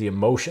gym is the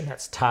emotion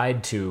that's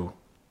tied to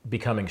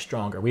becoming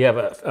stronger. We have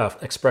a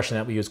expression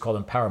that we use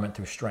called empowerment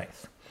through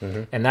strength.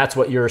 Mm-hmm. And that's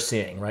what you're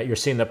seeing, right? You're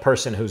seeing the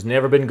person who's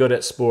never been good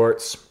at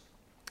sports,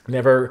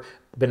 never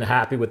been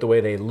happy with the way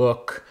they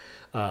look,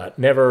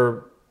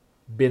 never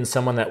been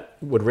someone that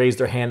would raise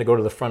their hand to go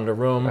to the front of the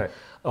room. Right.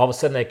 All of a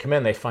sudden they come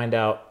in, they find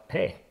out,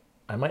 hey,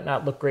 I might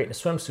not look great in a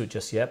swimsuit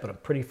just yet, but I'm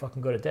pretty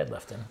fucking good at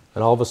deadlifting.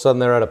 And all of a sudden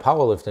they're at a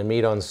powerlifting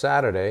meet on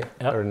Saturday,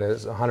 and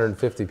there's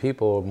 150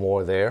 people or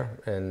more there,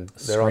 and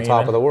they're on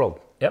top of the world.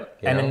 Yep.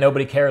 And then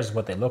nobody cares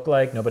what they look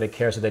like. Nobody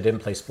cares if they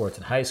didn't play sports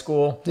in high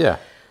school. Yeah.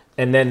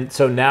 And then,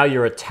 so now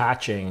you're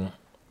attaching,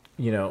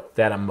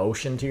 that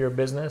emotion to your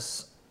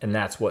business, and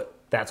that's what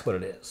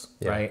it is,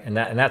 right? And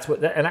that's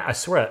what, and I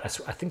swear, I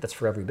think that's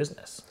for every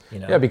business.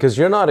 Yeah, because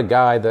you're not a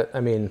guy that,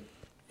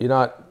 you're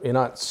not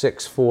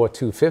 6'4",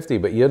 250,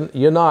 but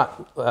you're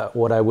not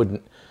what I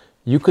wouldn't.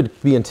 You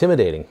could be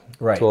intimidating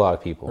to a lot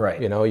of people.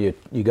 Right.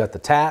 You got the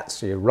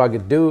tats. You're a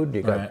rugged dude.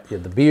 You got the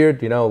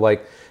beard.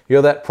 You're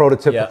you're that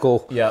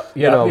prototypical,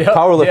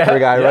 powerlifter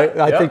guy, right?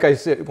 I think I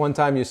said one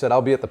time you said,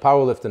 I'll be at the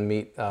powerlifting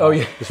meet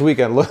this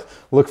weekend.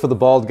 Look for the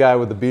bald guy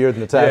with the beard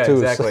and the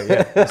tattoos. Yeah, exactly.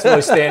 Yeah. It's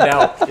really stand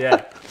out.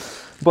 Yeah.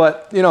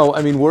 But, you know,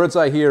 I mean, words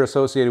I hear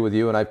associated with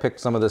you, and I picked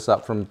some of this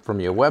up from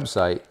your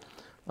website,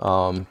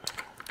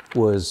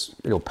 was,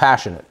 you know,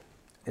 passionate,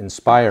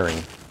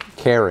 inspiring,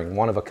 caring,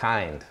 one of a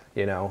kind,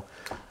 you know.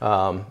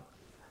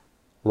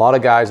 A lot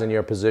of guys in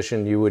your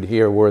position, you would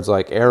hear words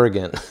like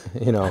arrogant,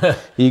 you know,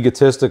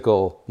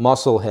 egotistical,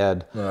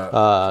 musclehead,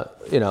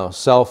 you know,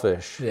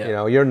 selfish. You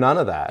know, you're none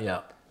of that.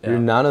 You're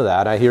none of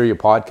that. I hear your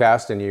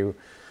podcast, and you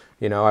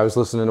know, I was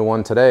listening to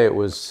one today. It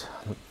was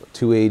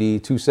 280,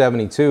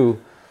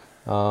 272.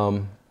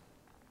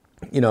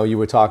 You know, you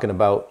were talking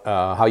about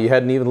how you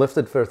hadn't even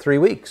lifted for 3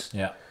 weeks.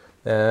 Yeah.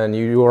 And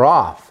you were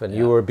off, and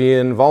you were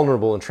being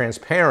vulnerable and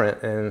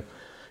transparent, and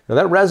you know,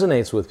 that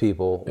resonates with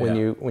people when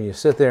you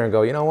sit there and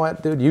go, you know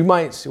what, dude,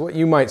 what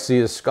you might see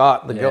is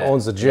Scott that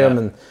owns the gym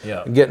and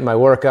getting my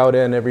workout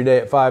in every day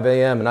at 5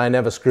 a.m. and I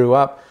never screw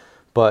up.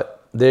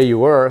 But there you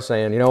were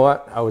saying, you know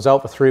what, I was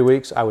out for 3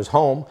 weeks, I was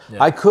home.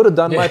 I could have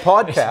done my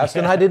podcast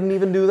and I didn't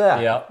even do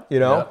that. You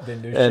know,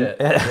 didn't do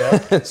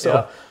shit.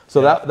 So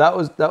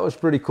that was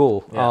pretty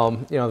cool.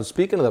 You know,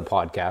 speaking of the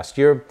podcast,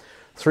 you're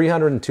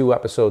 302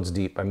 episodes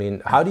deep. I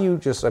mean, how do you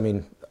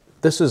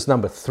this is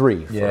number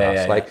 3 for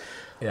us.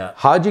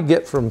 How'd you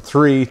get from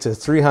 3 to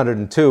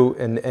 302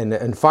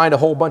 and find a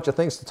whole bunch of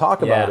things to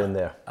talk about in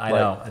there? I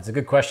know. It's a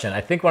good question.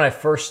 I think when I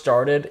first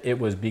started, it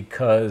was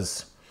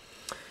because,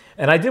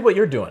 and I did what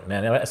you're doing,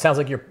 man. It sounds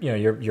like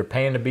you're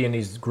paying to be in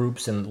these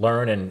groups and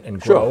learn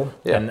and grow. Sure.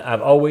 Yeah. And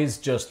I've always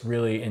just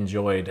really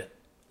enjoyed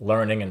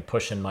learning and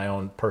pushing my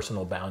own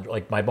personal boundary,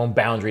 like my own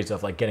boundaries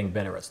of like getting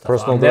better at stuff.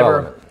 Personal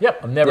development.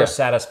 I'm never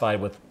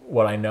satisfied with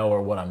what I know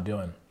or what I'm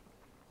doing.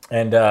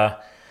 And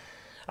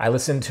I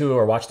listened to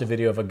or watched a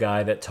video of a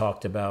guy that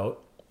talked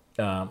about,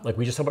 like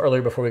we just talked about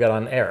earlier before we got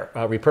on air,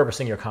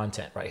 repurposing your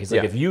content, right? He's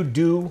like, if you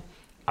do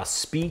a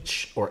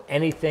speech or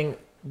anything,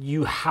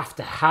 you have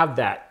to have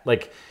that.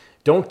 Like,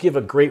 don't give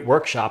a great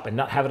workshop and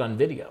not have it on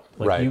video.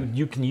 Like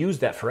you can use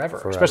that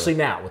forever, especially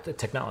now with the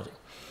technology.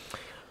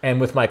 And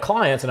with my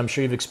clients, and I'm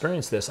sure you've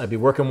experienced this, I'd be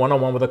working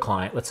one-on-one with a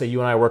client. Let's say you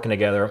and I are working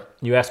together.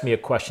 You ask me a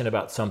question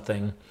about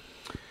something.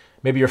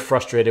 Maybe you're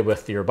frustrated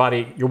with your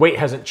body. Your weight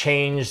hasn't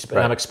changed, but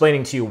I'm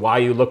explaining to you why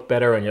you look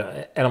better.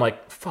 And I'm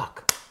like,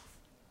 fuck.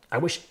 I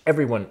wish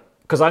everyone,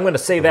 because I'm going to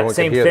say that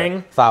same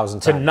thing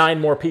to 9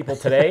 more people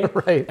today.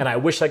 And I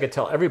wish I could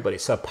tell everybody.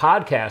 So a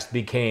podcast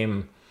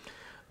became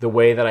the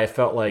way that I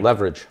felt like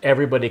leverage.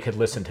 Everybody could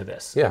listen to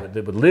this. They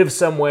would live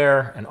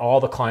somewhere and all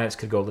the clients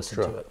could go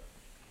listen to it.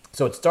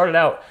 So it started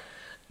out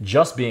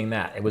just being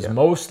that. It was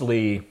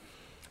mostly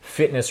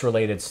fitness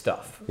related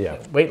stuff,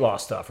 weight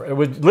loss stuff. It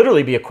would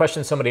literally be a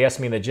question somebody asked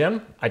me in the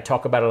gym. I'd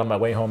talk about it on my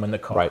way home in the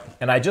car.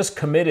 And I just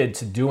committed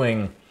to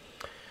doing,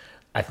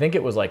 I think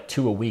it was like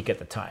 2 a week at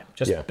the time.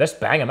 Just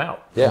bang them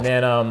out. And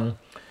then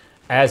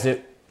as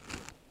it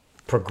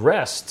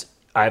progressed,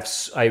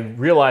 I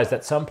realized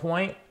at some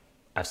point,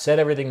 I've said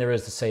everything there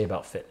is to say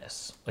about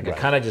fitness. Like I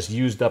kind of just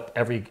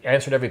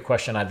answered every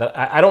question.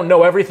 I don't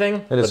know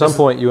everything. And at some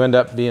point you end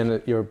up being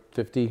your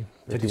 52.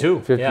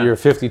 You're a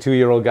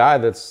 52-year-old guy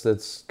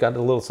that's got a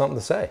little something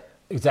to say.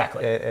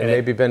 Exactly. And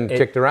maybe been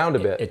kicked around a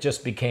bit. It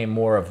just became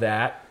more of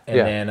that. And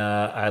then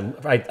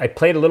I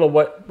played a little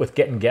with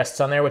getting guests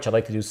on there, which I'd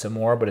like to do some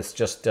more, but it's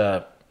just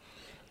down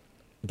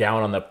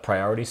on the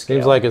priority scale.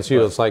 Seems like it's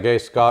you. It's like, hey,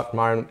 Scott,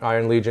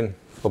 Iron Legion,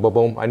 boom, boom,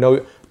 boom. I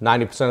know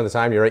 90% of the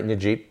time you're right in your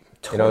Jeep.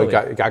 Totally. You know,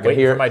 I can waiting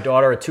hear for my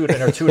daughter and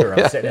her tutor.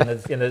 I'm sitting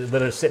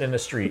literally sitting in the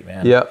street,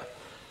 man. Yep.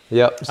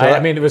 So I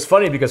mean, it was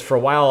funny because for a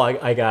while I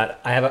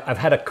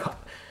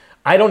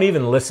don't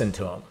even listen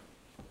to them.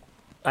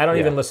 I don't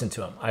even listen to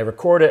them. I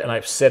record it and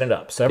I set it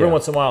up. So every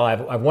once in a while, I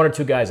have 1 or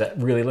 2 guys that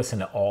really listen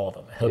to all of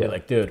them. He'll be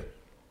like, dude,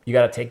 you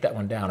got to take that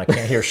one down. I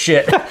can't hear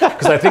shit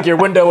because I think your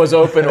window was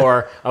open,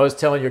 or I was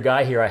telling your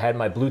guy here I had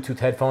my Bluetooth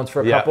headphones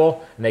for a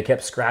couple and they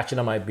kept scratching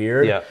on my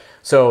beard.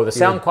 So the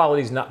sound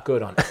quality is not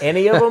good on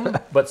any of them,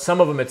 but some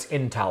of them it's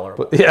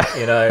intolerable.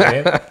 You know what I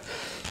mean?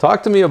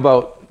 Talk to me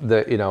about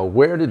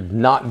where did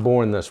Not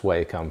Born This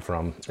Way come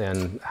from,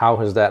 and how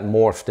has that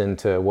morphed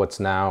into what's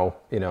now,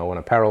 an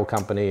apparel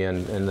company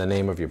and the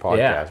name of your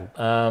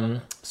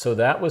podcast? So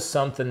that was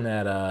something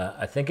that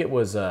I think it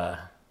was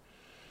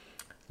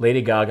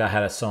Lady Gaga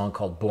had a song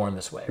called Born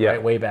This Way,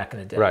 right? Way back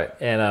in the day.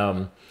 And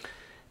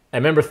I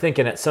remember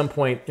thinking at some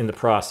point in the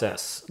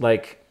process,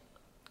 like,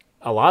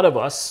 a lot of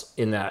us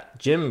in that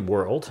gym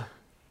world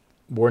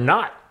were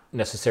not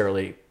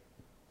necessarily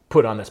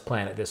put on this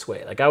planet this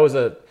way. Like, I was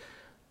a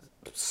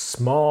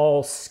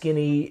small,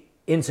 skinny,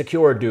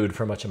 insecure dude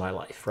for much of my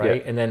life,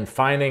 right? And then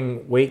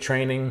finding weight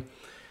training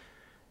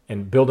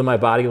and building my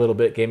body a little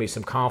bit gave me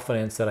some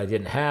confidence that I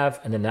didn't have.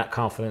 And then that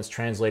confidence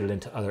translated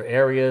into other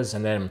areas.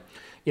 And then,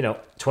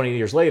 20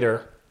 years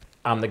later,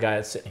 I'm the guy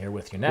that's sitting here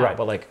with you now.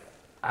 But like,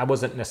 I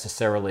wasn't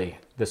necessarily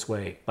this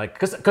way, like,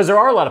 because there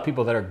are a lot of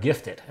people that are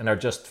gifted and are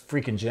just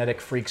freaking genetic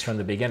freaks from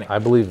the beginning. I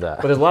believe that.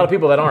 But there's a lot of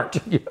people that aren't.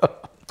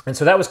 And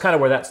so that was kind of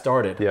where that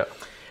started.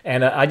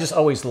 And I just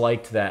always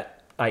liked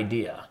that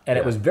idea. And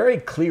it was very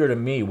clear to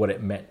me what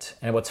it meant.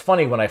 And what's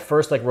funny, when I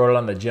first like wrote it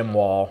on the gym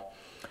wall,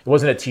 it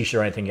wasn't a t-shirt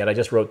or anything yet. I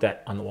just wrote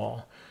that on the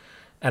wall.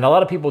 And a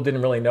lot of people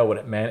didn't really know what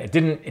it meant. It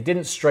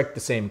didn't strike the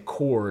same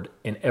chord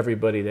in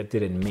everybody that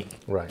did in me.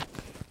 Right.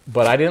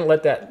 But I didn't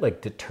let that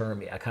like deter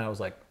me. I kind of was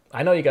like,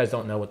 I know you guys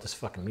don't know what this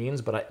fucking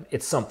means, but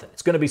it's something.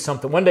 It's going to be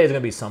something. One day it's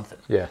going to be something.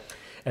 Yeah.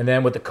 And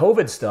then with the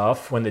COVID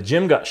stuff, when the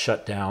gym got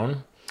shut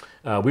down,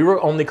 we were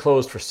only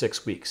closed for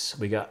 6 weeks.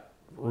 We got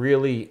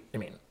really,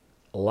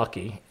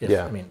 lucky.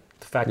 The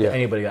fact that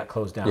anybody got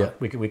closed down,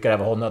 we could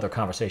have a whole nother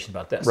conversation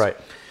about this. Right.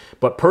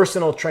 But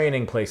personal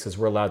training places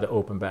were allowed to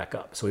open back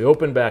up. So we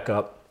opened back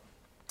up,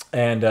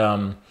 and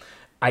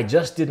I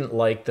just didn't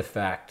like the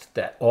fact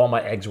that all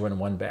my eggs were in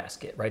one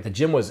basket, right? The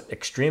gym was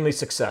extremely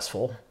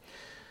successful.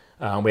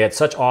 We had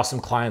such awesome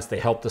clients. They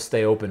helped us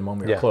stay open when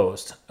we were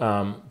closed.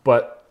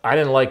 But I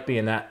didn't like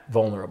being that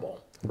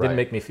vulnerable. It didn't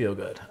make me feel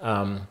good.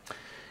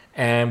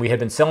 And we had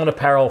been selling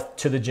apparel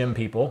to the gym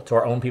people, to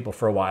our own people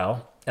for a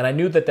while. And I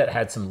knew that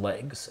had some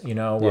legs.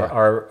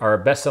 Our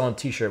best-selling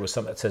t-shirt was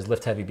something that says,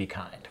 "Lift heavy, be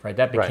kind," right?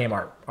 That became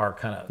our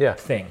kind of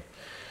thing.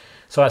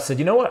 So I said,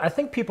 you know what? I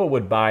think people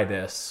would buy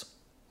this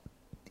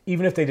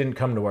even if they didn't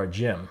come to our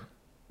gym.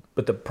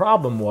 But the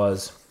problem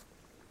was,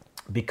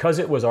 because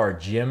it was our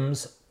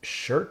gym's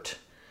shirt,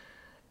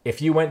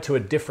 if you went to a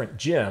different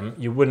gym,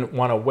 you wouldn't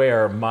want to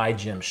wear my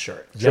gym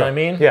shirt. Do you know what I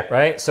mean? Yeah.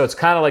 Right? So it's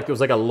kind of like, it was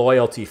like a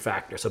loyalty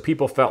factor. So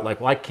people felt like,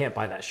 well, I can't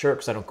buy that shirt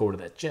because I don't go to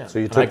that gym. So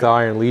you took the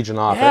Iron Legion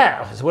off it?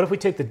 Yeah. So what if we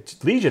take the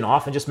Legion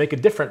off and just make a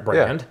different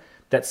brand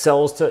that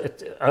sells to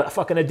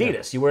fucking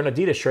Adidas? You wear an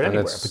Adidas shirt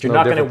anywhere, but you're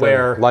not going to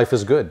wear... Life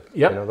is Good.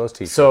 Yep. Those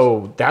t-shirts.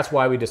 So that's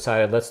why we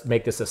decided, let's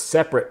make this a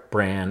separate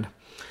brand.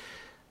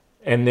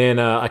 And then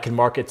I can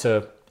market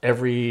to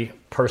every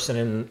person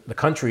in the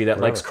country that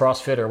likes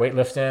CrossFit or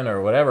weightlifting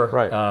or whatever.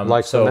 Right.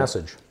 Likes the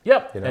message.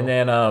 Yep. And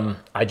then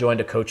I joined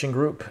a coaching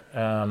group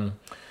that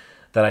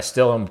I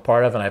still am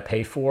part of and I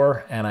pay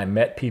for. And I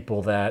met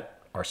people that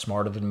are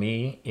smarter than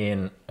me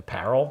in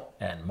apparel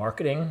and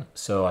marketing.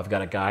 So I've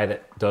got a guy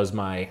that does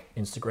my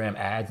Instagram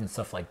ads and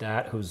stuff like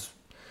that, who's,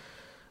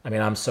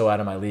 I'm so out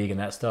of my league in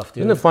that stuff,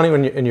 dude. Isn't it funny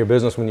when in your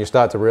business, when you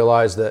start to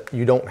realize that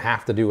you don't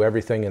have to do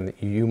everything and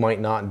you might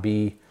not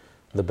be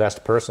the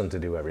best person to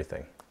do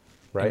everything?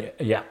 Right?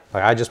 Yeah.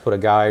 Like I just put a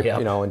guy,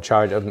 in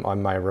charge of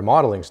on my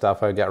remodeling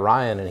stuff. I got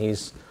Ryan, and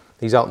he's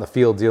out in the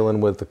field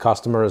dealing with the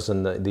customers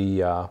and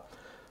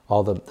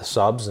all the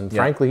subs, and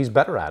frankly, he's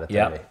better at it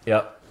than me.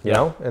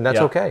 And that's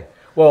okay.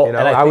 Well,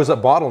 I was a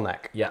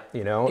bottleneck. Yeah.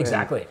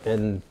 Exactly.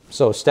 And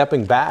so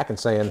stepping back and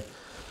saying,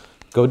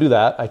 "Go do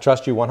that. I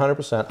trust you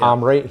 100%.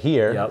 I'm right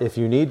here if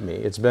you need me."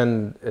 It's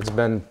been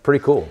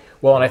pretty cool.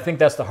 Well, and I think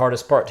that's the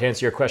hardest part. To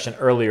answer your question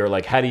earlier,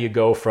 like how do you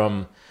go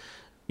from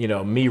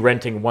me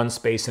renting one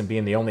space and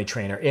being the only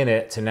trainer in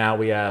it to now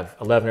we have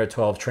 11 or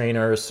 12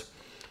 trainers.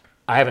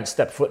 I haven't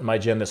stepped foot in my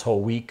gym this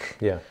whole week.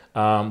 Yeah.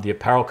 The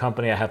apparel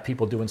company, I have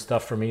people doing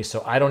stuff for me.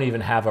 So I don't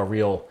even have a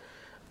real,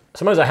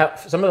 sometimes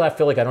I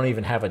feel like I don't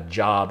even have a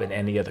job in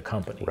any of the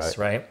companies,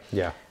 right?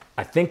 Yeah.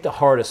 I think the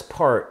hardest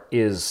part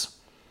is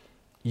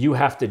you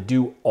have to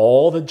do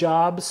all the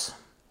jobs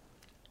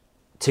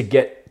to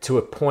get to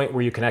a point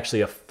where you can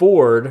actually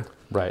afford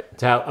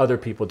to have other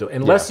people do it.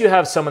 Unless you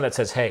have someone that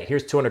says, hey,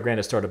 here's 200 grand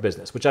to start a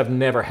business, which I've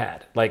never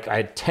had. Like I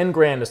had 10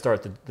 grand to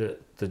start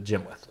the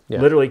gym with,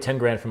 literally 10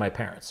 grand from my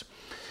parents.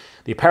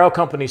 The apparel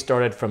company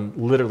started from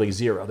literally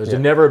zero. There's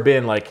never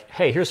been like,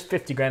 hey, here's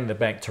 50 grand in the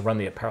bank to run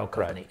the apparel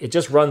company. It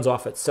just runs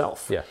off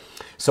itself. Yeah.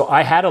 So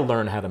I had to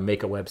learn how to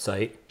make a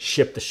website,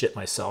 ship the shit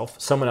myself.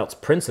 Someone else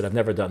prints it. I've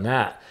never done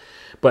that.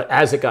 But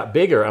as it got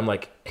bigger, I'm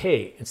like,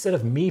 hey, instead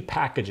of me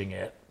packaging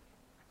it,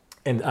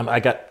 and I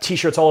got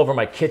t-shirts all over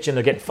my kitchen.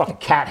 They're getting fucking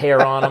cat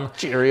hair on them.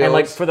 Cheerios. And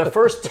like for the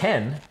first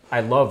 10,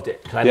 I loved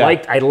it.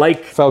 I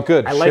felt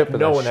good. I liked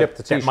knowing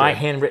that my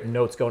handwritten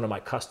notes going to my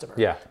customer.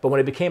 Yeah. But when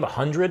it became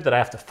 100 that I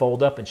have to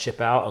fold up and ship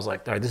out, I was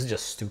like, all right, this is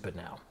just stupid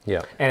now.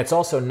 Yeah. And it's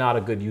also not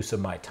a good use of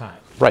my time.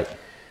 Right.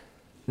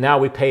 Now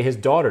we pay his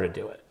daughter to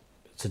do it.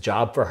 It's a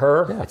job for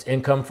her. Yeah. It's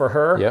income for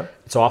her. Yeah.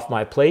 It's off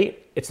my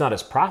plate. It's not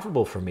as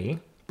profitable for me,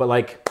 but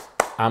like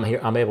I'm here,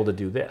 I'm able to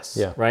do this.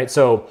 Yeah. Right.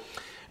 So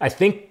I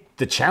think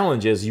the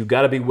challenge is you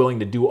got to be willing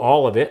to do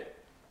all of it,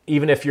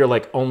 even if you're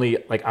like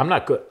only like I'm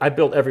not good. I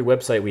built every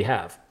website we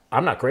have.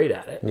 I'm not great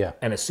at it. Yeah.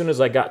 And as soon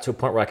as I got to a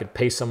point where I could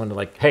pay someone to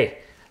like, hey,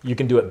 you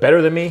can do it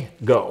better than me,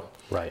 go.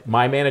 Right.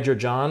 My manager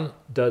John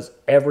does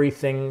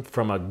everything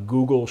from a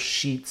Google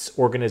Sheets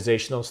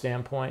organizational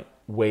standpoint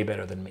way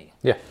better than me.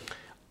 Yeah.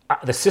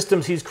 The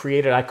systems he's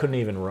created, I couldn't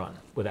even run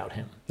without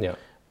him. Yeah.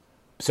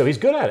 So he's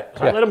good at it.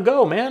 So I let him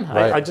go, man.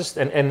 Right. I just,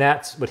 and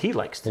that's what he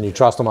likes to do. And you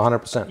trust him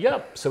 100%.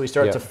 Yep. So we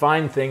started to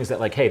find things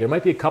that like, hey, there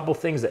might be a couple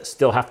things that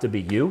still have to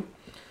be you.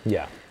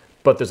 Yeah.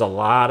 But there's a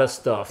lot of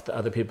stuff that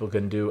other people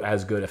can do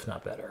as good, if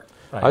not better.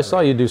 I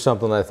saw you do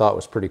something that I thought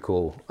was pretty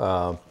cool.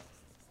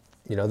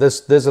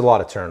 There's a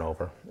lot of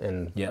turnover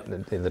in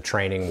the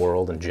training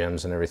world and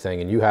gyms and everything.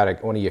 And you had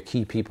one of your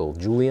key people,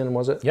 Julian,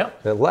 was it?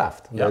 Yep. That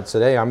left. That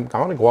said, hey, I'm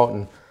going to go out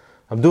and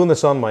I'm doing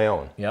this on my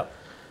own. Yep.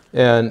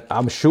 And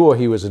I'm sure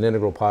he was an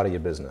integral part of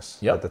your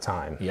business at the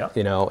time. Yep.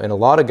 You know, and a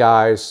lot of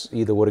guys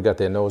either would have got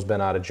their nose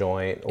bent out of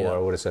joint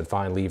or would have said,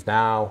 fine, leave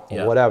now,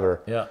 or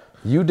whatever. Yeah.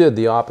 You did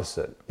the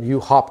opposite.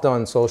 You hopped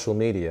on social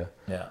media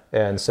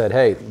and said,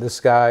 hey, this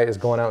guy is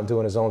going out and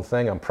doing his own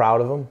thing. I'm proud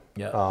of him.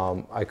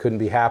 Yeah. I couldn't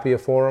be happier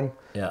for him.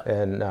 Yeah.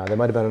 And there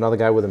might have been another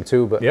guy with him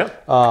too. But yeah.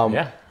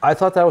 I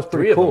thought that was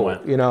pretty cool.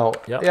 You know,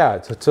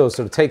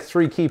 to take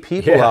 3 key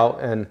people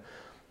out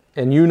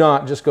and you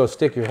not just go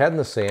stick your head in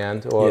the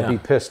sand or be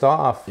pissed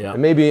off. Yeah.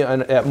 And maybe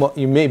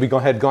you maybe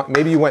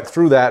you went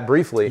through that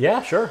briefly.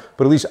 Yeah, sure.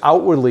 But at least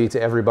outwardly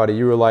to everybody,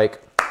 you were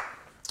like,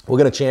 we're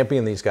going to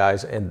champion these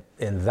guys, and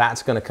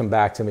that's going to come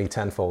back to me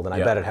tenfold, and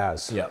I bet it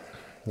has. Yeah.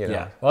 You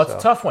know, Well, it's a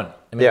tough one.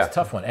 I mean, it's a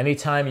tough one.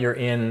 Anytime you're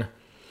in,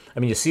 I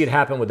mean, you see it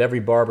happen with every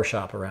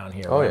barbershop around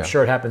here. I'm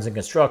sure it happens in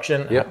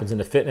construction, it happens in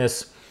the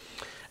fitness.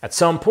 At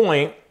some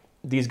point,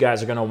 these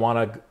guys are going to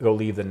want to go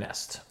leave the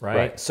nest,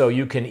 right? So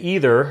you can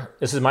either,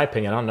 this is my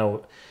opinion, I don't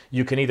know,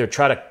 you can either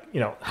try to, you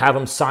know, have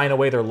them sign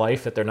away their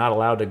life that they're not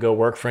allowed to go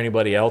work for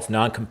anybody else,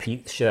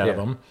 non-compete shit out of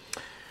them.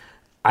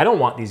 I don't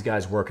want these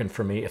guys working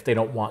for me if they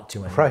don't want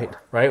to anymore,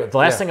 right? The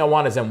last thing I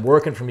want is them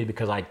working for me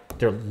because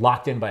they're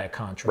locked in by a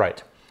contract.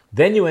 Right.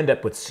 Then you end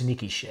up with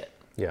sneaky shit.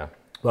 Yeah.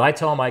 What I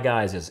tell my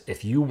guys is,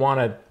 if you want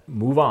to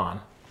move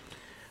on,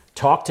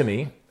 talk to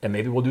me, and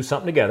maybe we'll do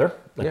something together.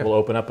 Like we'll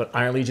open up an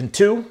Iron Legion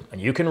 2, and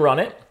you can run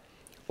it.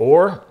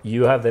 Or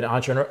you have the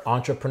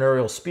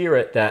entrepreneurial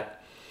spirit that,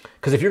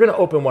 because if you're going to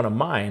open one of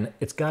mine,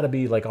 it's got to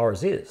be like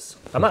ours is.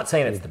 I'm not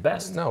saying it's the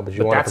best. No, but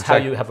that's how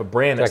you have a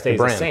brand that stays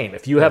the same.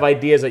 If you have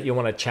ideas that you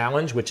want to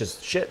challenge, which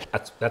is shit,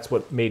 that's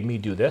what made me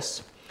do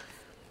this.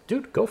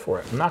 Dude, go for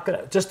it. I'm not going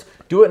to, just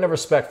do it in a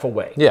respectful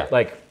way. Yeah.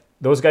 Like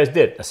those guys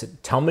did. I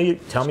said, tell me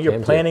you're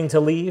planning to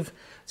leave.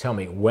 Tell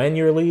me when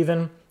you're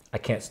leaving. I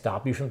can't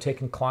stop you from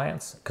taking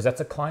clients because that's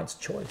a client's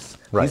choice.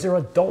 Right. These are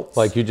adults.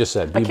 Like you just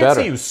said, be better. I can't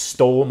say you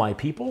stole my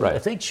people. Right.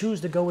 If they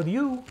choose to go with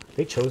you,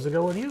 they chose to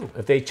go with you.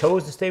 If they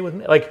chose to stay with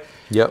me, like,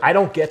 I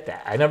don't get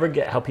that. I never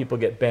get how people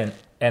get bent.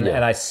 And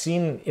I've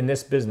seen in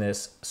this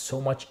business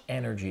so much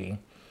energy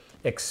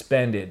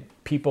expended.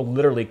 People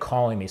literally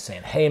calling me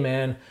saying, hey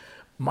man,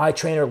 my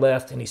trainer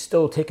left and he's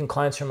still taking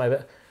clients from my,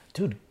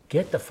 dude,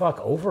 get the fuck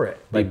over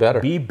it. Like,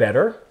 be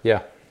better.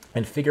 Yeah.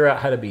 And figure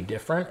out how to be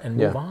different and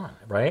move on,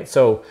 right?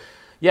 So,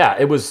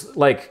 it was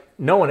like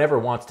no one ever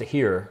wants to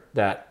hear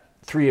that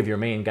 3 of your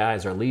main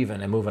guys are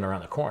leaving and moving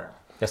around the corner.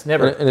 That's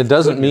never. And it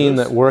doesn't mean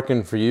that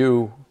working for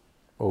you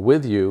or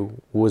with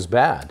you was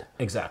bad.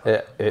 Exactly.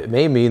 It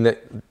may mean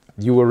that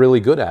you were really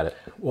good at it.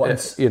 Well,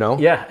 you know.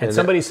 Yeah, and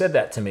somebody said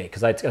that to me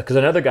because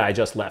another guy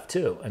just left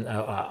too, and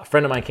a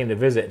friend of mine came to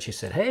visit, and she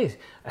said, "Hey,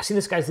 I seen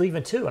this guy's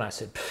leaving too," and I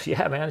said,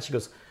 "Yeah, man." And she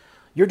goes,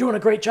 you're doing a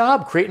great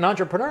job creating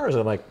entrepreneurs.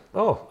 And I'm like,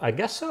 oh, I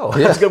guess so.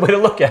 That's a good way to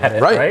look at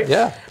it, right?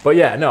 Yeah. But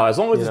no, as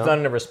long as it's done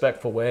in a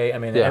respectful way. I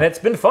mean, and it's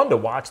been fun to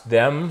watch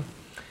them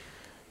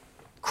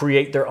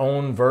create their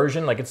own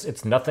version. Like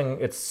it's nothing,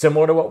 it's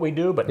similar to what we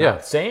do, but not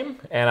the same.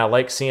 And I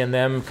like seeing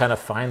them kind of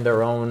find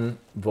their own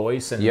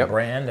voice and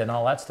brand and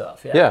all that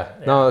stuff. Yeah.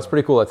 No, that's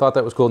pretty cool. I thought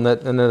that was cool. And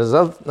then there's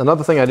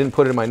another thing I didn't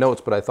put in my notes,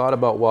 but I thought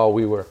about while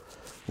we're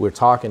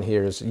talking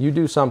here is you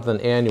do something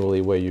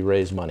annually where you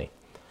raise money.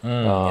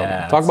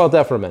 Talk about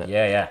that for a minute.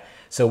 Yeah.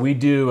 So we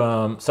do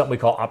something we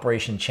call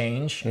Operation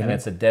Change, and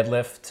it's a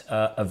deadlift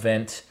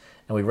event,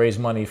 and we raise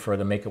money for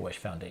the Make-A-Wish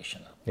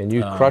Foundation. And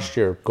you crushed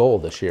your goal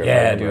this year.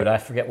 Yeah, dude. I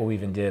forget what we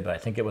even did, but I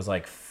think it was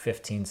like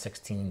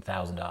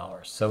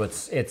 $16,000. So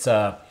it's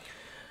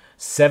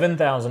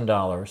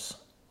 $7,000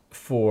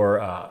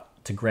 for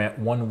to grant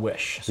one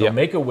wish. So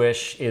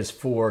Make-A-Wish is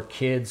for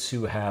kids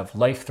who have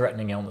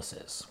life-threatening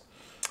illnesses.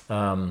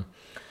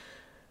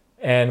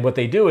 And what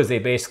they do is they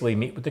basically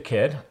meet with the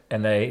kid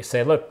and they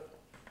say, look,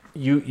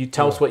 you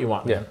tell us what you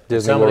want, man.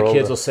 Some of the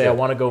kids will say, I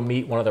want to go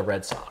meet one of the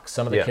Red Sox.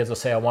 Some of the kids will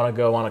say, I want to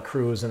go on a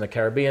cruise in the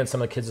Caribbean.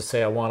 Some of the kids will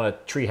say, I want a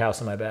tree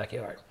house in my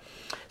backyard.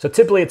 So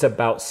typically it's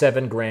about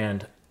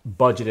 $7,000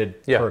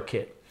 budgeted per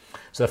kid.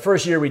 So the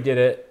first year we did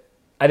it,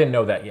 I didn't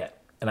know that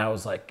yet. And I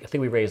was like, I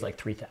think we raised like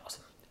 $3,000.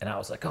 And I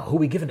was like, oh, who are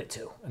we giving it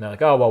to? And they're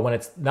like, oh, well, when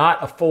it's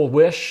not a full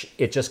wish,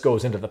 it just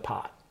goes into the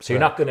pot. So you're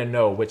not going to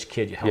know which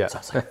kid you helped. So I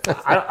was like,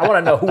 I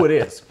want to know who it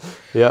is.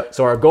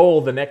 So our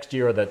goal the next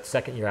year or the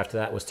second year after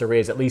that was to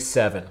raise at least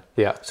 7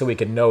 so we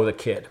could know the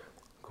kid.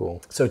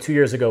 Cool. So 2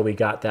 years ago we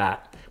got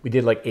that. We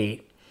did like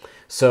 8.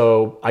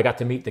 So I got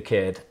to meet the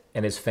kid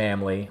and his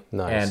family.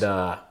 Nice.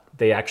 And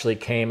they actually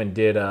came and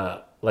did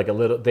like a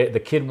little,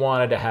 the kid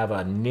wanted to have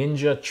a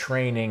ninja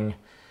training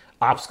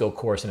obstacle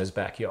course in his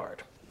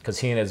backyard because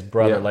he and his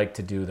brother like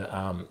to do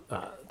the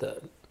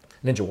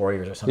Ninja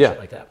Warriors or some shit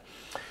like that.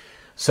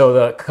 So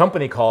the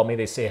company called me.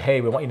 They say, hey,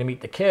 we want you to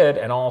meet the kid.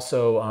 And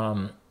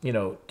also,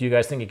 do you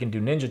guys think you can do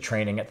ninja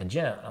training at the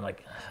gym? I'm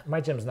like, my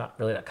gym's not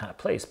really that kind of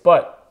place.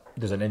 But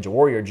there's a Ninja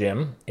Warrior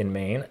gym in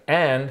Maine.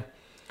 And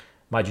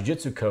my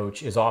jiu-jitsu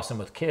coach is awesome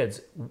with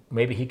kids.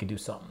 Maybe he could do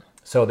something.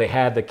 So they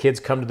had the kids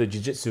come to the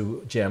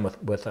jiu-jitsu gym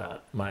with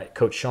my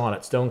coach Sean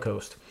at Stone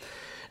Coast.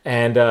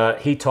 And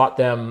he taught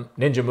them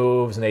ninja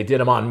moves, and they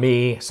did them on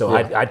me. So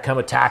I'd come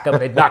attack them,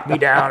 and they'd knock me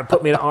down and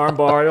put me in an arm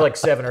bar. They're like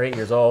 7 or 8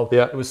 years old.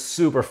 Yeah. It was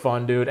super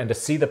fun, dude. And to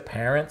see the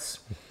parents,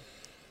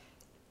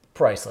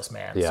 priceless,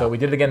 man. Yeah. So we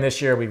did it again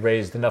this year. We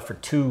raised enough for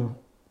two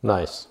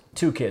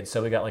kids.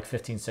 So we got like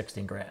 15,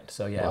 16 grand.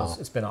 So yeah, wow.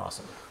 it's been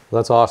awesome.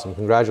 Well, that's awesome.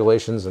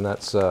 Congratulations, and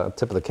that's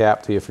tip of the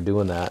cap to you for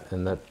doing that.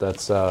 And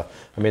that's I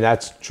mean,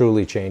 that's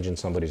truly changing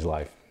somebody's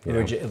life.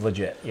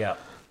 Legit, yeah.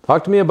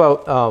 Talk to me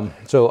about,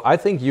 so I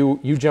think you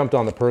jumped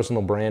on the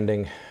personal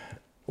branding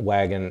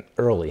wagon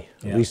early,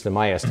 at least in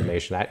my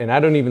estimation. And I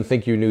don't even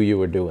think you knew you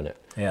were doing it.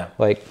 Yeah.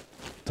 Like,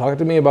 talk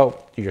to me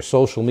about your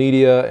social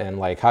media and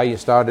like how you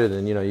started,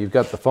 and you've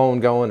got the phone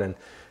going, and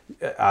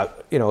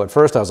at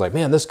first I was like,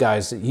 man, this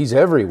he's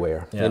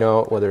everywhere.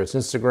 Yeah. Whether it's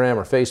Instagram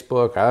or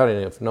Facebook. I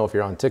don't even know if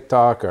you're on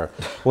TikTok or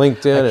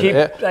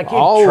LinkedIn. I keep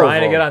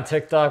trying to get on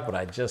TikTok, but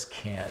I just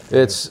can't.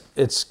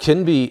 It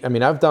can be. I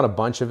mean, I've done a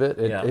bunch of it.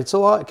 It's a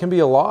lot. It can be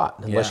a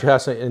lot unless you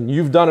have something. And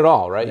you've done it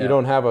all, right? Yeah. You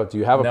don't have a. Do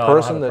you have a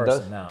person person that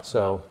does? No.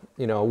 So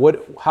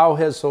how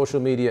has social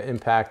media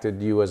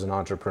impacted you as an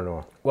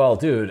entrepreneur? Well,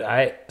 dude,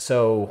 I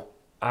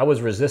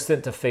was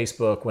resistant to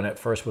Facebook when it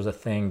first was a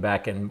thing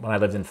back when I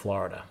lived in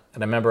Florida.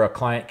 And I remember a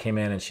client came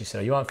in and she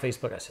said, "Are you on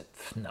Facebook?" I said,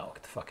 "No,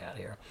 get the fuck out of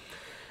here."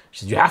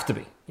 She said, "You have to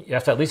be. You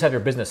have to at least have your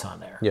business on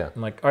there." Yeah.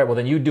 I'm like, "All right, well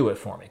then you do it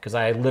for me," because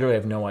I literally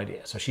have no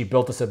idea. So she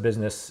built us a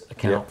business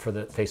account for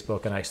the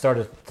Facebook, and I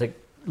started to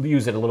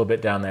use it a little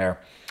bit down there.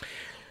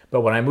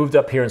 But when I moved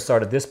up here and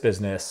started this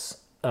business,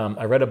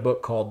 I read a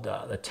book called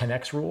The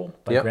 10X Rule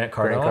by Grant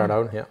Cardone. Grant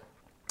Cardone, yeah.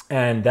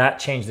 And that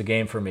changed the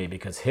game for me,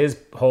 because his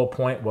whole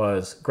point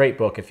was, great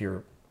book if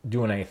you're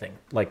doing anything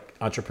like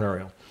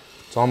entrepreneurial.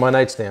 It's on my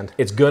nightstand.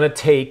 It's going to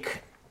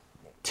take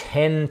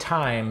 10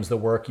 times the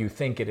work you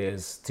think it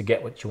is to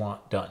get what you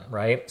want done,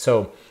 right?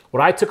 So what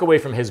I took away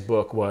from his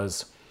book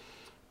was,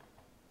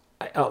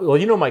 well,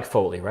 you know Mike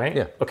Foley, right?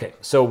 Yeah. Okay,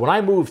 so when I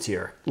moved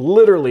here,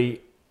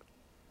 literally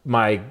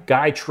my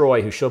guy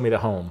Troy, who showed me the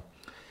home,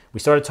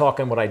 we started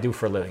talking what I do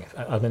for a living.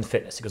 I'm in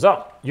fitness. He goes,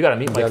 "Oh, you got to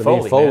meet Mike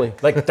Foley. Man."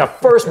 Like the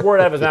first word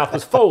out of his mouth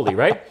was Foley,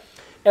 right?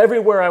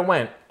 Everywhere I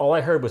went, all I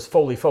heard was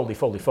Foley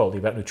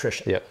about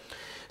nutrition. Yeah.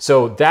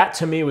 So that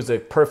to me was a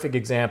perfect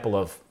example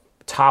of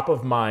top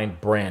of mind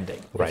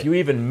branding. Right. If you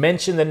even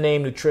mention the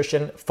name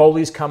nutrition,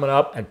 Foley's coming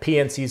up and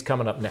PNC's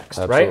coming up next,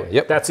 Absolutely. right?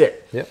 Yep. That's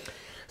it. Yep.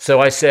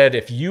 So I said,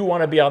 if you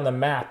want to be on the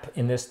map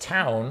in this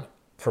town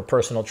for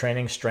personal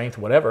training, strength,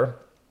 whatever,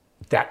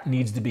 that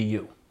needs to be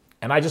you.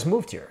 And I just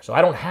moved here. So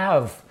I don't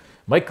have,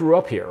 Mike grew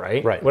up here,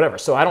 right? Right. Whatever.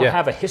 So I don't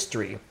have a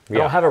history. I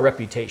don't have a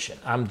reputation.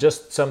 I'm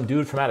just some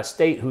dude from out of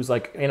state who's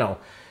like,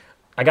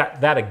 I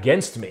got that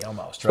against me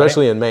almost, right?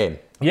 Especially in Maine.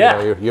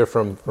 Yeah. You're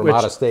from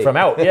out of state. From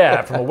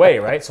away,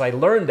 right? So I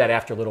learned that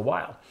after a little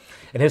while.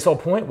 And his whole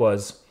point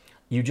was,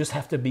 you just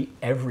have to be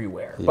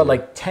everywhere, but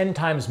like 10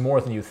 times more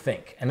than you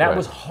think. And that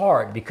was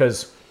hard,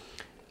 because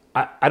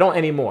I don't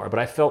anymore, but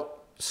I felt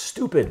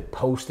stupid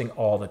posting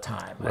all the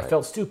time. Right. I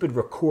felt stupid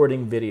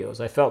recording videos.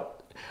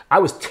 I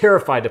was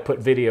terrified to put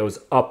videos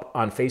up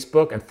on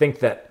Facebook and think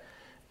that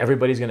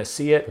everybody's going to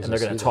see it, and they're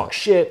going to talk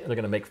shit, and they're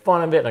going to make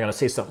fun of it, and they're going to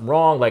say something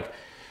wrong. Like,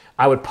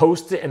 I would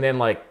post it and then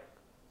like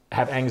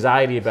have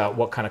anxiety about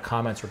what kind of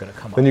comments were going to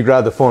come up. Then you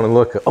grab the phone and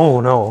look,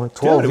 oh no,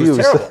 12 views.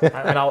 It was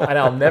terrible. and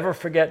I'll never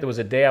forget, there was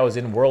a day I was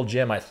in World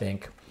Gym, I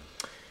think,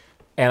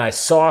 and I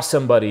saw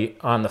somebody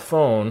on the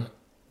phone,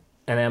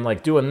 and I'm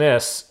like doing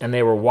this, and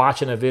they were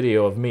watching a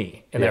video of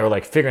me, and they were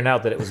like figuring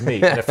out that it was me.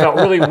 And it felt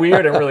really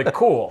weird and really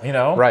cool,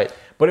 Right.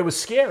 But it was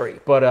scary.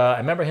 But I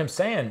remember him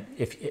saying,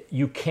 if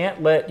you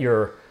can't let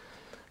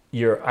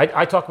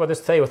I talk about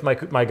this today with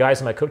my guys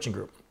in my coaching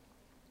group.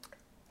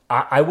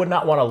 I would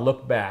not want to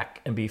look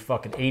back and be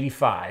fucking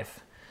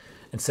 85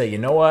 and say, you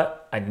know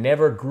what? I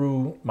never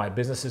grew my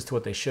businesses to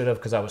what they should have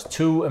because I was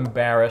too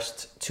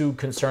embarrassed, too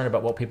concerned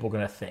about what people were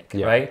going to think,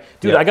 right?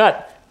 Dude, I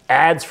got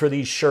ads for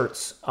these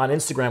shirts on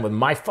Instagram with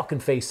my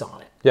fucking face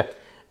on it. Yeah.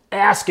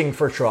 Asking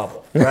for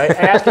trouble, right?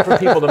 Asking for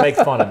people to make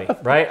fun of me,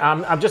 right?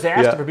 I'm just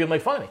asking for people to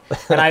make fun of me.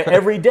 And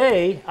every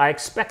day I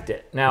expect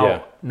it.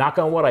 Now, knock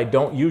on wood, I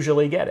don't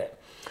usually get it.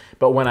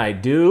 But when I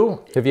do...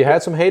 Have you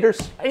had some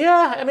haters?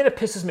 Yeah, I mean, it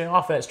pisses me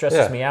off and it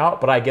stresses me out,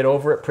 but I get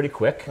over it pretty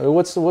quick.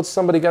 What's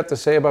somebody got to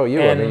say about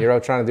you? I mean, you're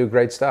out trying to do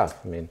great stuff.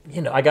 I mean...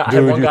 I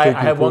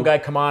had one guy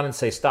come on and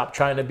say, stop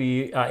trying to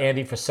be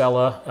Andy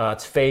Frisella.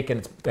 It's fake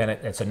and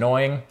it's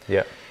annoying.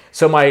 Yeah.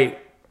 So my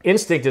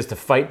instinct is to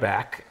fight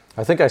back.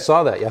 I think I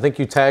saw that. I think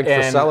you tagged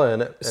Frisella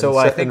in it. So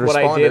I think what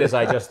I did is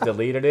I just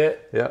deleted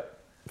it.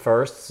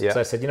 First, so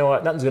I said, you know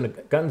what,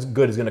 nothing's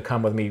good is gonna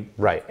come with me,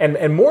 right?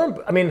 And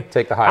more, I mean,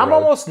 take the high I'm road.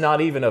 almost not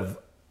even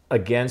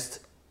against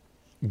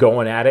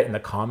going at it in the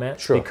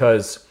comments,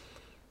 because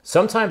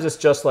sometimes it's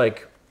just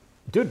like,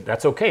 dude,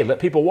 that's okay. Let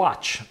people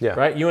watch,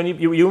 right? You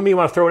and me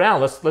want to throw down.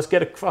 Let's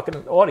get a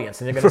fucking audience,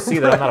 and you're gonna see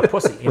that I'm not a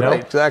pussy, you know?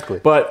 Right, exactly.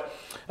 But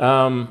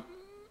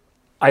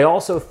I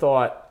also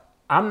thought,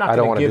 I'm not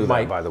going to give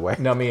that, by the way.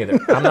 No, me either.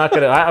 I'm not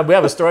going to. We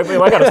have a story.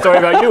 I got a story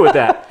about you with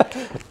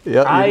that.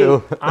 Yeah,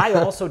 you do. I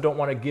also don't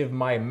want to give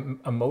my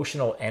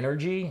emotional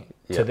energy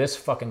to this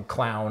fucking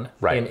clown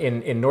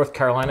in North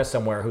Carolina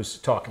somewhere who's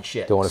talking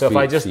shit. So if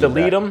I just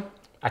delete him,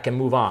 I can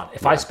move on.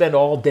 If I spend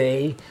all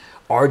day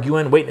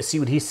arguing, waiting to see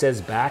what he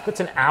says back,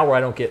 it's an hour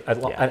I don't get,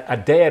 a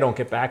day I don't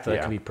get back that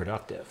I can be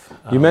productive.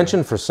 You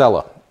mentioned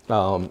Frisella,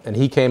 and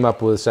he came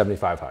up with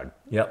 75 hard.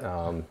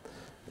 Yep.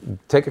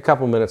 Take a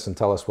couple minutes and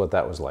tell us what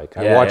that was like.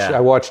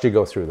 I watched you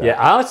go through that.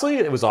 Yeah, honestly,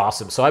 it was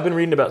awesome. So I've been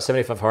reading about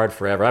 75 hard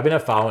forever. I've been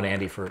following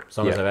Andy for as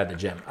long as I've had the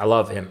gym. I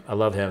love him. I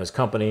love him, his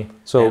company.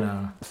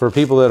 So for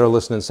people that are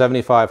listening,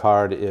 75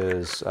 hard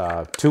is 2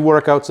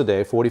 workouts a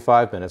day,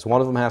 45 minutes. One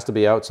of them has to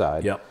be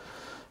outside. Yep.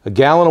 A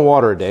gallon of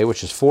water a day,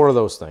 which is 4 of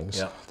those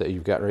things that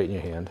you've got right in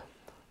your hand.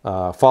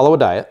 Follow a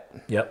diet.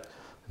 Yep.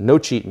 No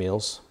cheat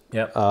meals.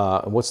 Yep.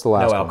 What's the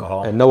last one? No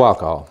alcohol. And no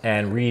alcohol.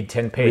 And read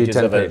 10 pages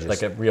of it,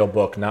 like a real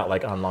book, not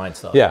like online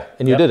stuff. Yeah,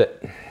 and you did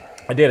it.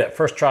 I did it.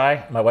 First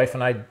try. My wife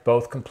and I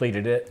both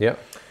completed it. Yep.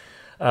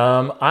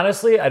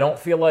 Honestly, I don't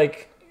feel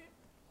like,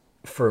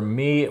 for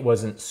me, it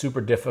wasn't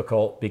super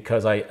difficult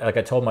because I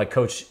told my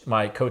coach,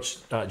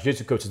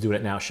 jiu-jitsu coach is doing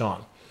it now,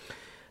 Sean.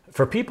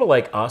 For people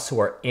like us who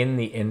are in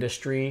the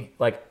industry,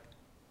 like,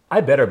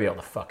 I better be able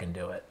to fucking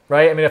do it,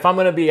 right? I mean, if I'm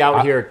going to be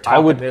out here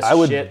talking this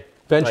shit.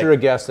 Venture a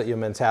guess that your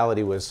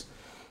mentality was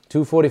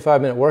 2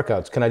 45-minute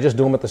workouts. Can I just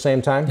do them at the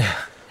same time?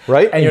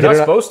 Right? And you're not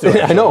supposed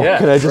to. I know. Yeah,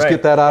 can I just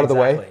get that out of the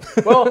way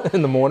well,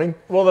 in the morning?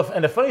 Well,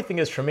 and the funny thing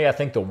is, for me, I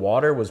think the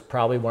water was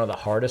probably one of the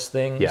hardest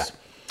things. Yeah.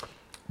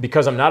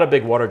 Because I'm not a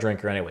big water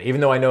drinker anyway.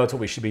 Even though I know it's what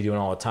we should be doing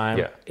all the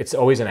time, it's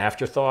always an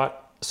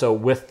afterthought. So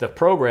with the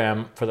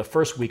program, for the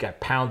first week, I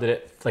pounded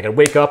it. Like I'd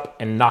wake up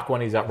and knock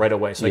one of these out right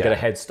away so I get a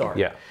head start.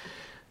 Yeah.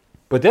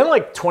 But then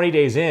like 20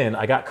 days in,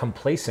 I got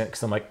complacent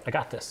because I'm like, I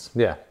got this.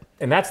 Yeah.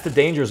 And that's the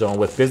danger zone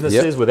with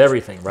businesses, with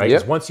everything, right?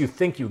 Because once you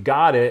think you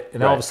got it,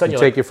 and all of a sudden you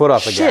you're take your foot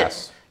off the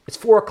gas. It's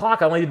 4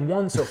 o'clock. I only did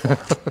 1 so far.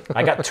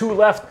 I got 2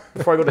 left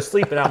before I go to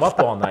sleep, and I'm up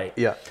all night.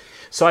 Yeah.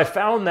 So I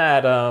found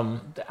that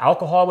the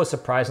alcohol was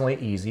surprisingly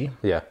easy.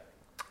 Yeah.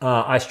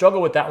 I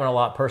struggle with that one a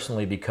lot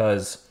personally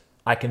because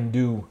I can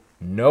do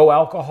no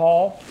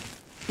alcohol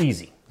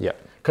easy. Yeah.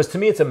 Because to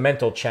me, it's a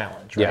mental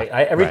challenge, right?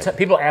 Yeah.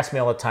 People ask me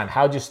all the time,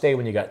 how'd you stay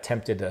when you got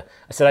tempted to?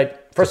 I said,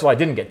 first of all, I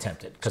didn't get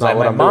tempted because in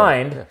my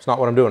mind, it's not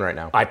what I'm doing right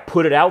now. I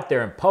put it out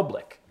there in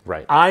public.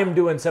 Right. I'm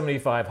doing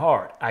 75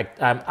 hard.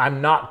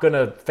 I'm not going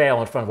to fail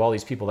in front of all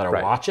these people that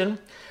are watching.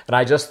 And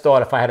I just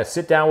thought if I had to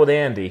sit down with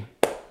Andy,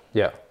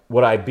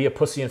 would I be a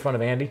pussy in front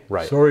of Andy?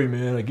 Right. Sorry,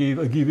 man, I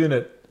gave in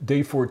at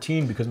day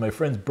 14 because my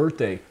friend's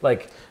birthday.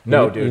 Like,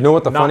 no, dude. You know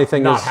what the funny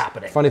thing is? Not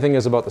happening. Funny thing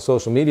is about the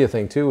social media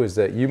thing too is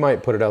that you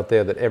might put it out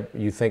there that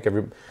you think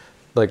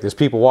there's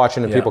people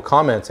watching and people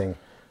commenting.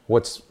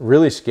 What's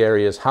really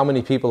scary is how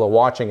many people are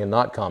watching and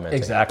not commenting.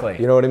 Exactly.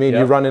 You know what I mean?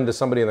 You run into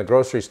somebody in the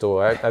grocery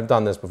store. I've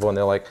done this before, and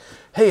they're like,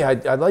 "Hey,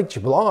 I liked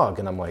your blog,"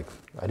 and I'm like,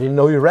 "I didn't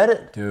know you read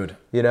it, dude."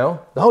 You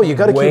know? Oh, you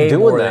got to keep doing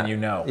more that. Than you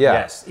know. Yeah.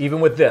 Yes.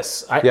 Even with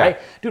this,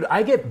 dude,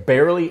 I get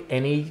barely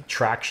any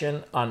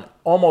traction on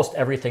almost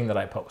everything that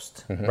I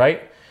post.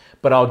 Right.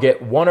 But I'll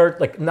get one or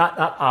like not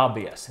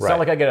obvious. It's not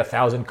like I get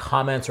 1,000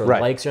 comments or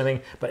likes or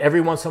anything. But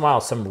every once in a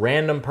while, some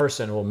random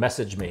person will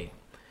message me.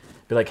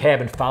 Be like, hey, I've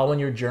been following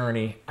your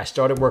journey. I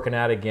started working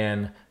out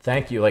again.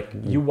 Thank you. Like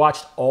you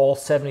watched all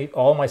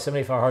my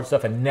 75 hard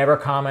stuff and never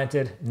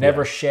commented,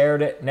 never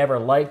shared it, never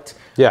liked.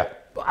 Yeah.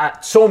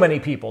 So many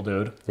people,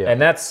 dude. Yeah.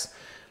 And that's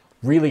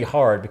really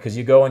hard because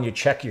you go and you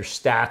check your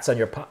stats on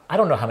your I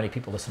don't know how many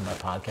people listen to my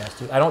podcast,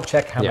 dude. I don't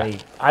check how many.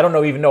 I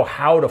don't even know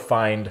how to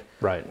find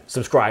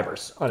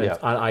subscribers on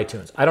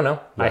iTunes. I don't know.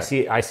 I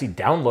see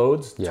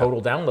downloads,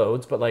 total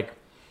downloads, but like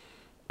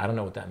I don't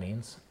know what that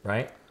means,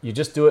 right? You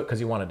just do it because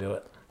you want to do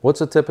it. What's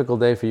a typical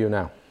day for you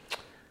now?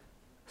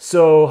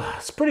 So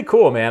it's pretty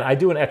cool, man. I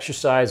do an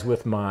exercise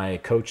with my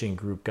coaching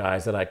group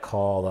guys that I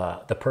call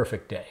the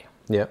perfect day.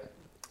 Yeah.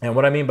 And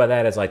what I mean by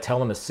that is I tell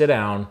them to sit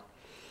down,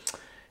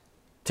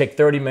 take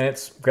 30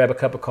 minutes, grab a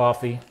cup of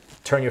coffee,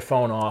 turn your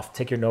phone off,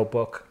 take your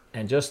notebook,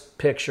 and just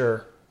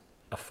picture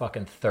a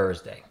fucking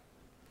Thursday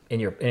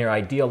in your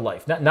ideal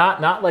life.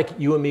 Not like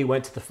you and me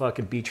went to the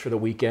fucking beach for the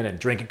weekend and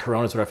drinking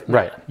Coronas or whatever.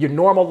 Right. Your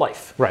normal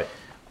life. Right.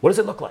 What does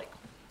it look like?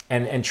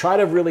 And try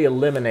to really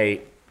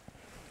eliminate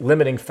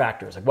limiting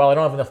factors. Like, well, I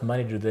don't have enough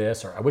money to do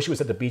this, or I wish it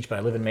was at the beach, but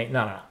I live in Maine.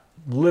 No.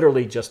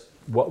 Literally just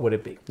what would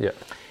it be? Yeah.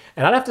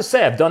 And I'd have to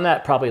say I've done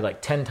that probably like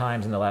 10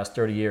 times in the last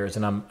 30 years,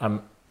 and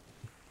I'm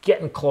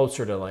getting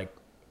closer to like,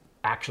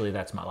 actually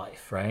that's my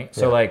life, right?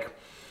 So like,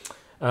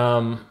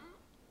 my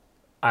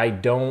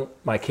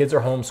kids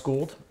are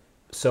homeschooled,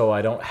 so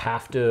I don't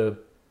have to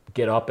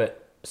get up at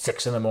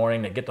 6 in the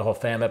morning to get the whole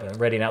fam up and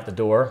ready and out the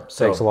door.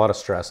 So takes a lot of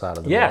stress out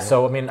of the morning.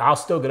 So I mean, I'll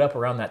still get up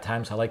around that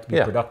time, so I like to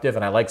be productive,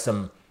 and I like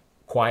some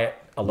quiet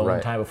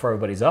alone time before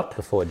everybody's up.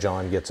 Before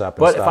John gets up and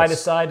But if I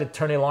decide to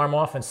turn the alarm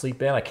off and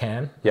sleep in, I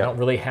can. Yeah. I don't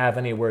really have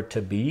anywhere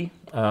to be.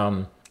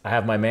 I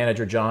have my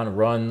manager, John,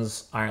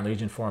 runs Iron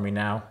Legion for me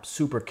now.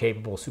 Super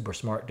capable, super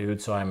smart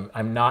dude, so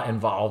I'm not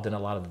involved in a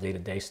lot of the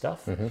day-to-day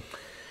stuff.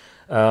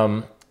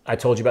 I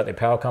told you about the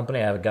apparel company.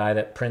 I have a guy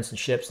that prints and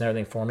ships and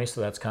everything for me,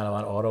 so that's kind of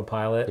on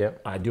autopilot.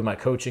 Yep. I do my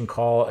coaching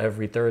call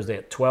every Thursday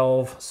at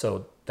 12,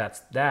 so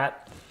that's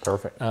that.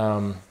 Perfect.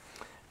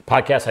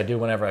 Podcast I do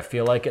whenever I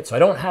feel like it. So I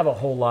don't have a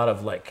whole lot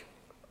of like,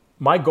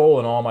 my goal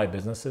in all my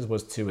businesses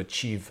was to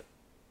achieve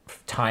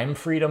time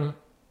freedom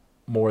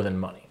more than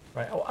money,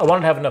 right? I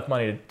wanted to have enough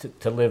money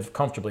to live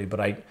comfortably, but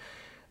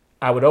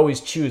I would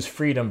always choose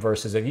freedom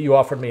versus if you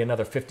offered me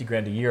another 50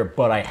 grand a year,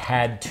 but I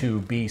had to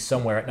be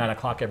somewhere at 9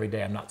 o'clock every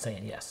day. I'm not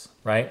saying yes,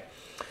 right?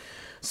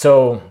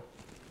 So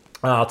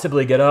I'll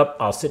typically get up,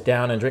 I'll sit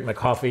down and drink my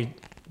coffee,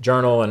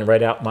 journal, and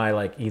write out my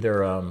like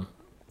either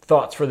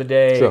thoughts for the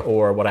day Sure.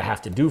 or what I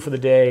have to do for the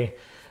day.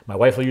 My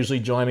wife will usually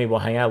join me. We'll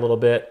hang out a little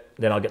bit.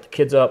 Then I'll get the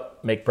kids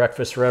up, make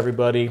breakfast for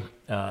everybody.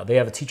 They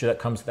have a teacher that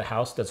comes to the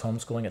house, does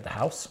homeschooling at the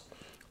house.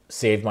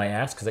 Saved my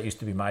ass because that used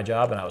to be my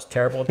job and I was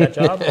terrible at that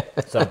job.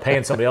 So I'm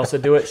paying somebody else to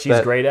do it. She's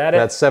great at it.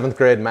 That 7th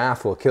grade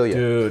math will kill you.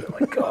 Dude, oh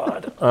my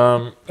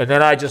God. And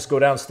then I just go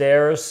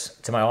downstairs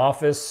to my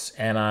office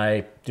and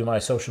I do my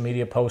social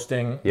media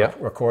posting,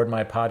 record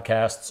my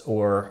podcasts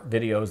or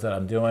videos that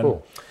I'm doing.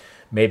 Cool.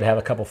 Maybe have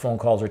a couple phone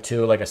calls or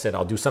two. Like I said,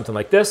 I'll do something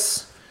like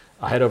this.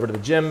 I'll head over to the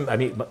gym. I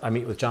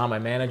meet with John, my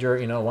manager,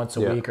 once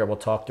a week, or we'll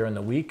talk during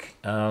the week.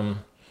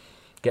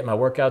 Get my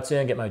workouts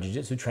in, get my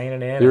jiu-jitsu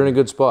training in. You're in a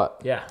good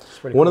spot. Yeah, it's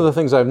pretty One cool. of the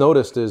things I've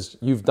noticed is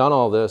you've done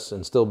all this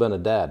and still been a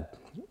dad.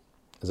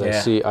 As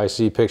I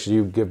see pictures,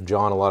 you give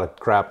John a lot of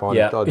crap on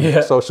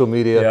social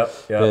media,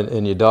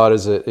 and your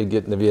daughter's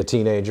getting to be a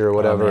teenager or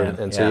whatever,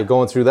 and so you're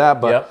going through that,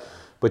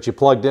 but you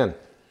plugged in.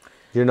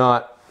 You're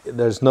not.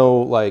 There's no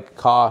like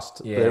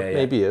cost. There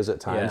maybe is at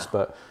times,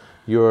 but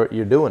you're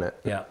doing it.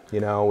 Yeah.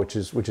 Which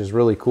is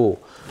really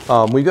cool.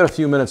 We've got a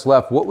few minutes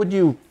left. What would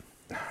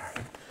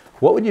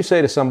you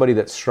say to somebody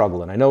that's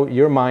struggling? I know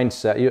your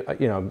mindset.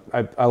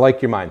 I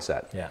like your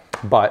mindset. Yeah.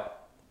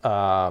 But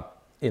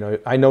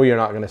I know you're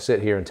not going to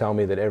sit here and tell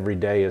me that every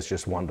day is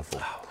just wonderful.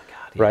 Oh my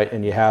God. Yeah. Right?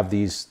 And you have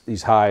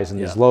these highs and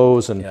these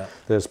lows, and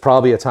there's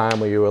probably a time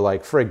where you were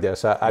like, "Frig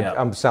this!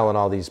 I'm selling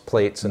all these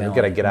plates, and I'm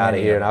gonna get out of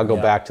here, and I'll go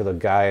back to the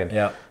guy,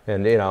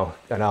 and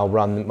I'll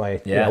run my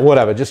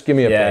whatever. Just give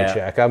me a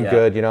paycheck. I'm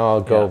good.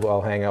 I'll go.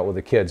 I'll hang out with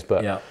the kids.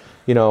 But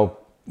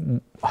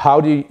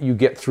how do you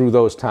get through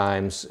those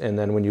times? And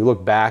then when you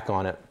look back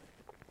on it,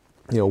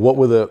 what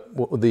were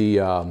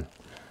the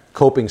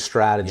coping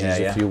strategies,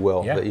 if you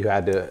will, that you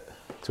had to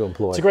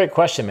employ? It's a great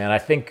question, man. I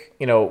think,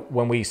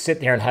 when we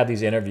sit here and have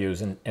these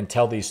interviews and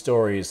tell these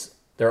stories,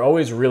 they're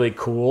always really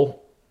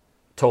cool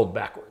told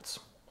backwards.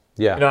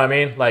 Yeah. You know what I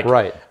mean? Like,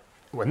 right.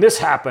 When this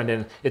happened,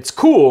 and it's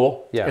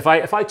cool. Yeah.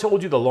 If I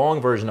told you the long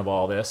version of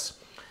all this,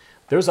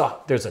 there's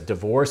a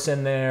divorce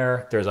in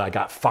there. I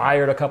got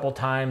fired a couple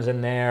times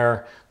in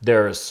there.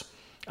 There's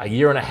a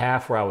year and a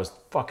half where I was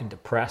fucking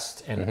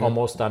depressed and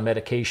almost on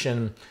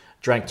medication.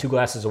 Drank 2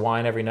 glasses of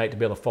wine every night to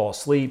be able to fall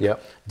asleep.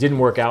 Yep. Didn't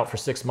work out for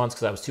 6 months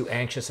because I was too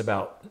anxious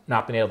about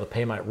not being able to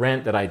pay my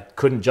rent that I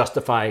couldn't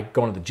justify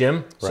going to the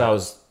gym. So I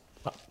was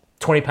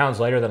 20 pounds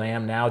lighter than I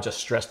am now, just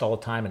stressed all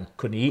the time and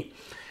couldn't eat.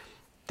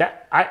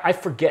 That I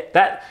forget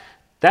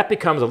that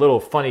becomes a little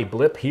funny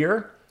blip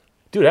here.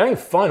 Dude, that ain't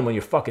fun when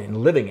you're fucking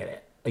living in it.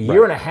 A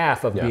year and a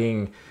half of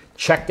being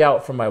checked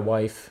out from my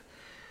wife,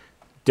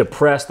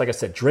 depressed, like I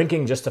said,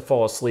 drinking just to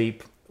fall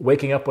asleep,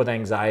 waking up with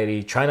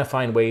anxiety, trying to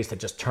find ways to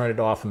just turn it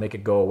off and make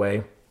it go away.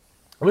 It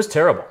was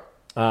terrible.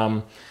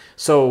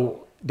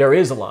 So there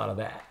is a lot of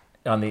that.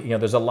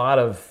 There's a lot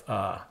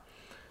of,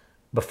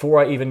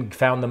 before I even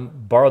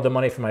borrowed the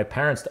money from my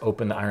parents to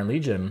open the Iron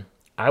Legion,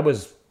 I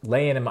was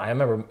laying I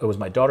remember it was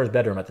my daughter's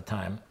bedroom at the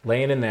time,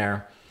 laying in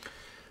there,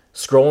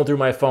 scrolling through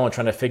my phone,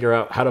 trying to figure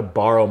out how to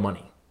borrow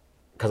money.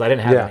 Because I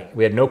didn't have any.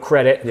 We had no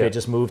credit. We had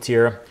just moved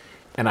here.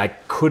 And I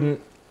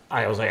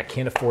was like, I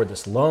can't afford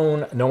this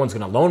loan. No one's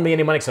going to loan me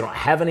any money because I don't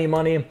have any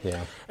money.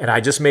 Yeah. And I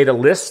just made a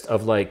list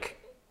of like,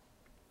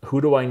 who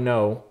do I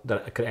know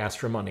that I could ask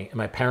for money? And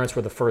my parents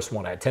were the first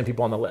one. I had 10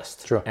 people on the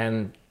list. Sure.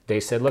 And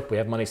they said, look, we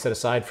have money set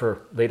aside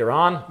for later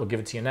on. We'll give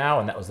it to you now.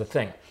 And that was the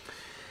thing.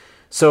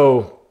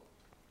 So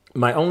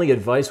my only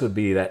advice would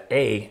be that,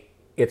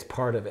 it's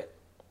part of it.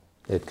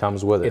 It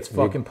comes with it. It's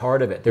fucking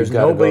part of it. There's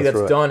nobody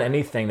that's done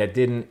anything that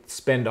didn't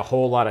spend a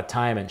whole lot of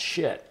time and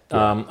shit.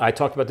 Yeah. I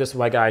talked about this with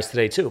my guys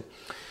today too.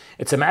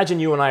 It's imagine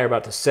you and I are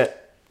about to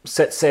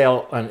set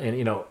sail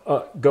and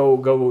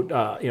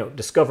go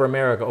discover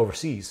America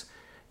overseas.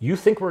 You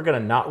think we're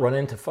gonna not run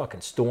into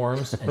fucking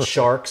storms and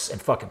sharks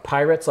and fucking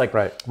pirates? Like,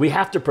 we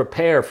have to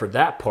prepare for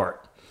that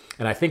part.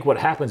 And I think what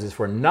happens is if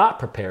we're not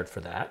prepared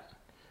for that,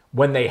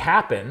 when they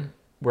happen,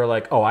 we're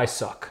like, oh, I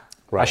suck.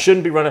 Right. I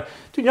shouldn't be running.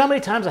 Dude, you know how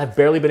many times I've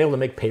barely been able to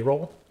make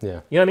payroll?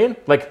 Yeah. You know what I mean?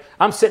 Like,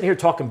 I'm sitting here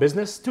talking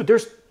business. Dude,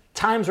 there's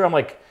times where I'm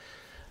like,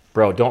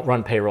 bro, don't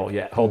run payroll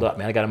yet. Hold up,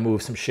 man. I got to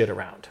move some shit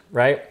around,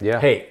 right? Yeah.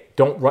 Hey,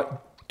 don't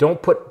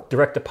put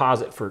direct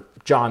deposit for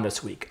John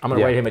this week. I'm going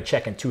to write him a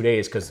check in 2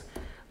 days because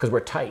we're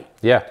tight.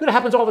 Yeah. Dude, it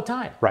happens all the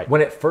time. Right.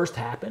 When it first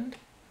happened,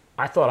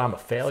 I thought I'm a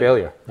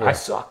failure. Yeah. I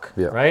suck,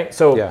 right?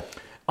 So Yeah.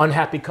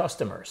 unhappy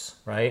customers,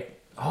 right?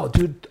 oh,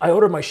 dude, I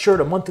ordered my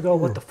shirt a month ago.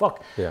 What the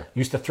fuck? Yeah.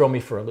 Used to throw me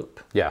for a loop.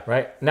 Yeah.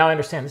 Right? Now I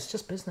understand. It's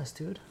just business,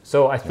 dude.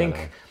 So I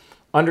think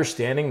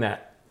understanding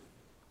that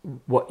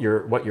what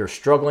you're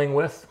struggling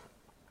with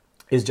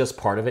is just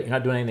part of it. You're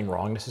not doing anything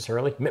wrong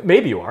necessarily.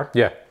 Maybe you are.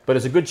 Yeah. But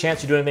there's a good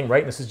chance you're doing anything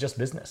right. And this is just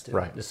business, dude.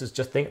 Right. This is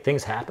just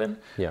things happen.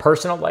 Yeah.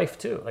 Personal life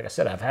too. Like I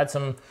said, I've had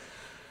some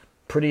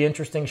pretty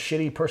interesting,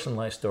 shitty personal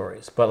life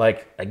stories. But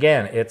like,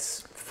 again,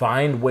 it's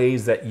find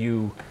ways that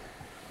you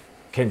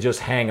can just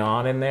hang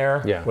on in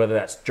there. Yeah. Whether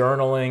that's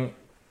journaling,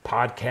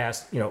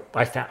 podcast.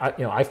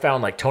 I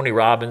found like Tony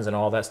Robbins and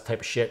all that type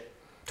of shit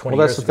 20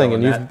 Well, years that's the thing,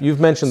 ago, and you've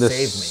mentioned saved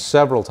this me.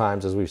 several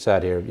times as we've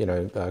sat here.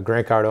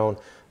 Grant Cardone,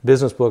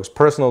 business books,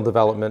 personal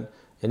development,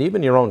 and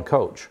even your own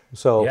coach.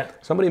 So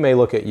somebody may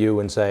look at you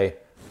and say,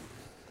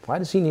 why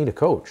does he need a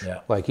coach?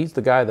 Yeah. Like, he's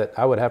the guy that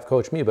I would have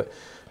coach me. But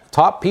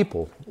top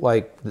people,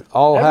 like,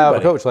 all have a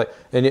coach. Like,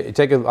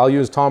 and I'll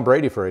use Tom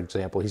Brady for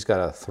example. He's got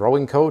a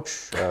throwing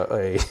coach,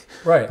 a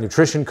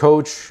nutrition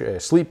coach, a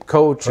sleep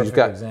coach. He's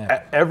got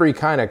every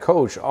kind of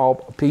coach.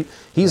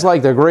 He's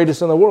like the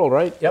greatest in the world,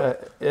 right?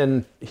 Yep.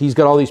 And he's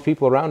got all these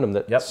people around him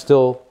that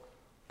still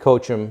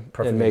coach him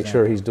and make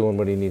sure he's doing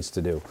what he needs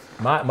to do.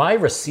 My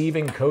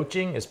receiving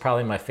coaching is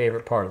probably my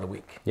favorite part of the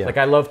week. Yeah. Like,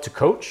 I love to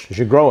coach. Because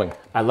you're growing.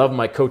 I love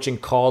my coaching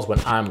calls when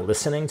I'm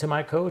listening to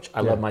my coach.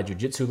 I love my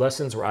jiu-jitsu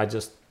lessons where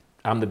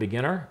I'm the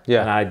beginner.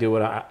 Yeah. And I do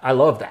what I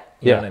love that.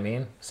 You know what I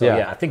mean? So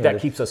I think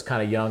that keeps us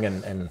kind of young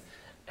and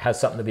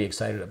has something to be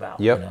excited about.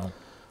 Yep. You know?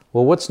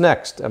 Well, what's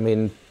next? I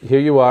mean, here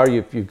you are.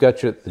 You've got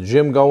the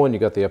gym going. You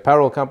got the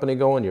apparel company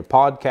going. You're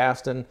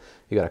podcasting.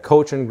 You got a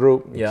coaching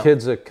group. Your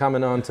kids are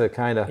coming on to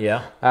kind of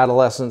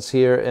adolescence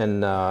here,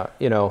 and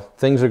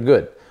things are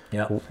good.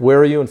 Yeah. Where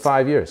are you in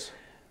 5 years?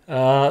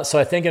 So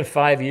I think in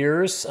 5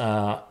 years,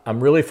 I'm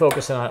really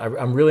focusing on.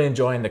 I'm really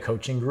enjoying the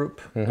coaching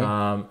group.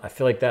 I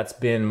feel like that's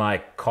been my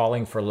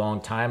calling for a long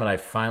time, and I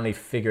finally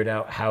figured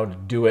out how to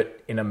do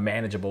it in a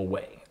manageable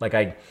way. Like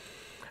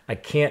I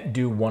can't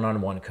do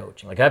one-on-one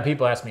coaching. Like, I have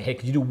people ask me, hey,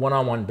 could you do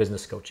one-on-one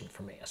business coaching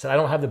for me? I said, I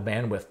don't have the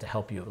bandwidth to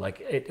help you. Like,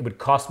 it would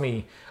cost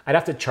me, I'd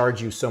have to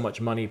charge you so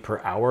much money per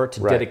hour to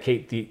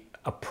dedicate the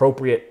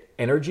appropriate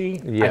energy.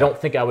 I don't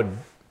think I would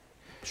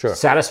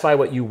satisfy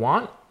what you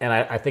want, and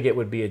I think it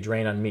would be a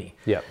drain on me.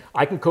 Yeah.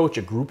 I can coach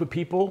a group of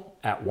people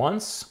at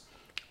once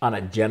on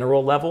a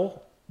general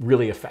level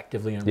really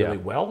effectively and really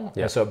well.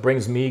 Yeah. And so it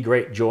brings me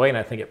great joy, and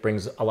I think it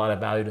brings a lot of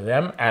value to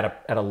them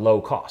at a low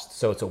cost.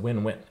 So it's a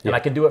win-win. And I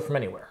can do it from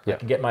anywhere. I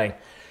can get my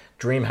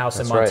dream house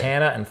in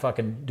Montana and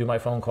fucking do my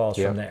phone calls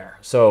from there.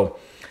 So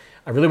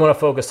I really want to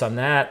focus on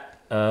that.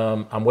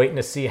 I'm waiting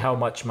to see how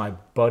much my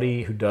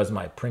buddy who does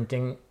my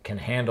printing can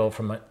handle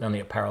on the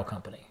apparel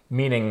company.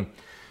 Meaning,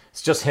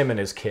 it's just him and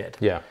his kid.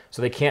 Yeah.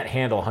 So they can't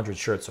handle 100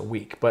 shirts a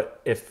week.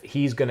 But if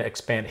he's going to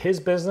expand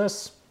his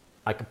business,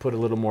 I could put a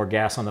little more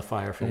gas on the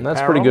fire for the apparel.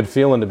 That's a pretty good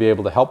feeling to be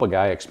able to help a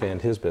guy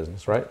expand his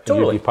business, right?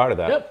 Totally. You'd be part of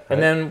that. Yep. Right?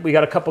 And then we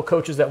got a couple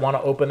coaches that want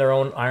to open their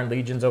own Iron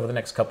Legions over the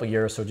next couple of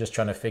years. So just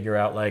trying to figure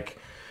out like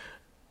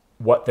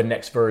what the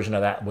next version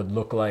of that would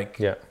look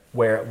like,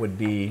 where it would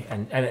be.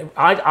 And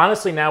I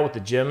honestly, now with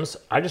the gyms,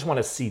 I just want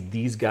to see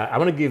these guys. I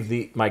want to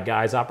give my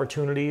guys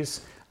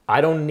opportunities.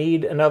 I don't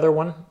need another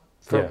one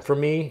for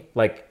me,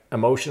 like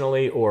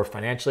emotionally or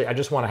financially. I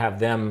just want to have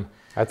them.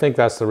 I think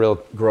that's the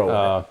real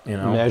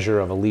measure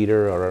of a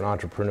leader or an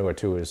entrepreneur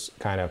too, is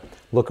kind of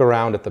look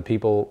around at the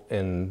people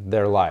in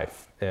their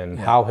life and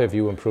how have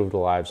you improved the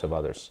lives of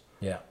others.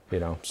 Yeah.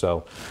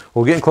 So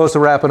we're getting close to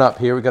wrapping up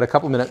here. We've got a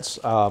couple minutes.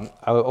 I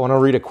want to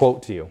read a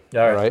quote to you.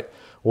 All right.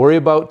 Worry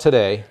about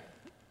today.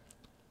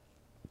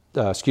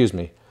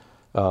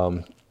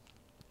 Don't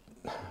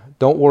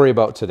worry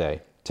about today.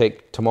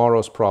 Take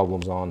tomorrow's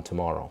problems on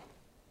tomorrow.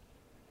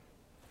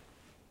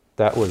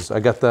 I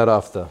got that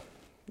off the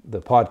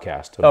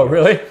podcast. Oh,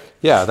 really?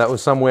 Yeah, that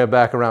was somewhere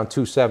back around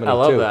 272. I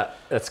love that.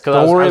 That's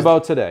Don't worry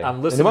about today.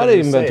 I'm listening. You might have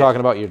even been talking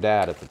about your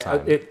dad at the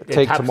time.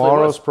 Take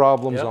tomorrow's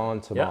problems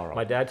on tomorrow. Yep.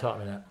 My dad taught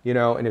me that.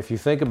 And if you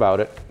think about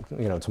it,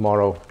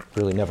 tomorrow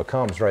really never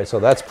comes, right? So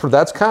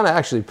that's kind of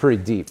actually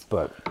pretty deep.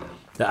 But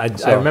I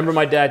remember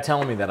my dad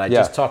telling me that. I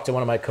just talked to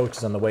one of my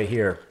coaches on the way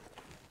here,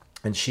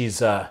 and she's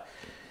getting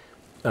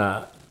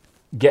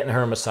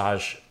her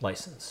massage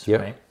license,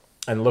 right?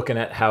 And looking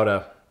at how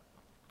to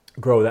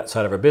grow that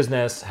side of her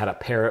business, how to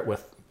pair it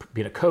with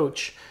being a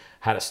coach,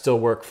 how to still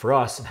work for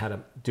us, and how to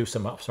do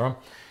some ups for them.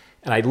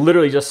 And I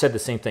literally just said the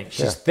same thing.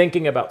 She's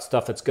thinking about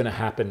stuff that's going to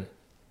happen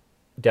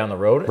down the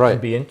road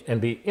and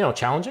be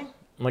challenging.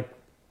 I'm like,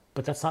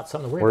 but that's not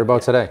something to worry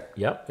about today.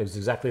 Yep, it was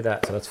exactly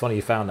that. So that's funny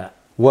you found that.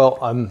 Well,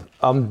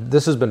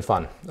 this has been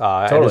fun.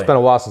 It's been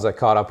a while since I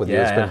caught up with you.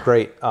 It's been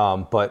great.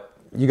 But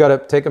you got to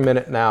take a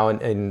minute now.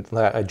 And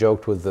I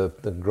joked with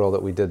the girl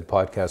that we did the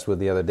podcast with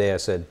the other day. I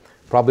said,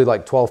 probably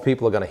like 12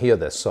 people are going to hear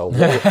this. So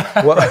make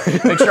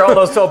sure all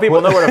those 12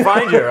 people know where to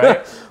find you,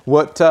 right?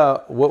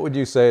 What would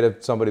you say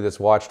to somebody that's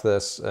watched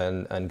this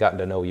and gotten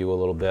to know you a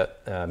little bit?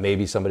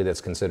 Maybe somebody that's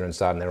considering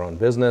starting their own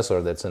business,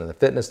 or that's in the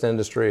fitness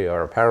industry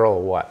or apparel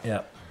or what?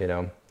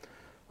 Yeah.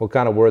 What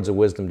kind of words of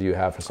wisdom do you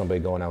have for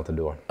somebody going out the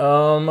door?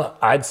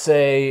 I'd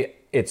say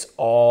it's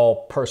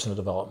all personal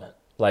development.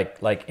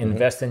 Like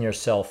invest in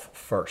yourself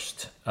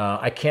first.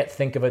 I can't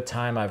think of a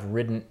time I've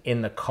ridden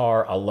in the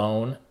car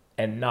alone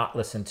and not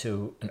listened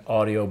to an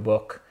audio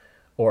book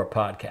or a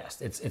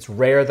podcast. It's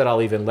rare that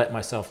I'll even let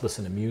myself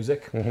listen to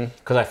music,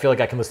 because I feel like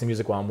I can listen to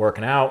music while I'm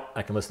working out.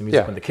 I can listen to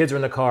music when the kids are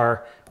in the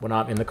car. When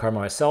I'm in the car by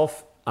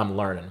myself, I'm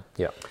learning.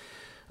 Yeah.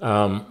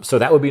 So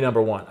that would be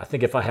number one. I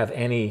think if I have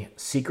any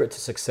secret to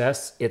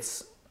success,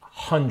 it's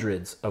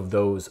hundreds of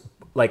those.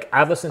 Like,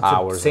 I've listened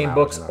to the same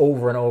books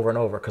over and over and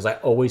over, because I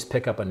always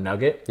pick up a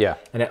nugget. Yeah.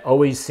 And it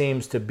always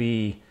seems to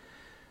be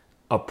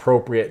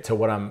appropriate to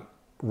what I'm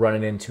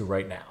running into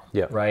right now.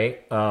 Yeah.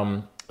 Right?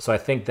 So I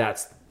think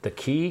that's the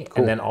key. Cool.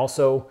 And then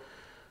also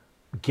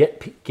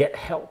get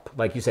help.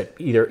 Like you said,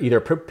 either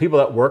people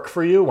that work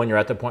for you when you're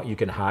at the point you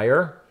can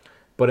hire,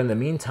 but in the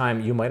meantime,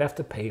 you might have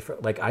to pay for,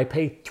 like, I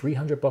pay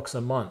 $300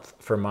 a month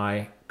for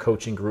my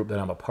coaching group that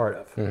I'm a part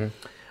of,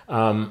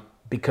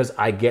 because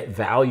I get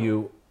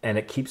value. And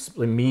it keeps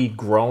me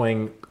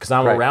growing, because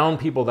I'm around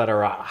people that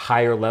are a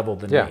higher level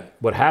than me.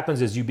 What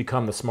happens is you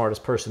become the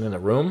smartest person in the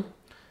room,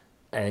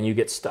 and you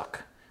get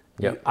stuck.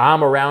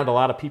 I'm around a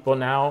lot of people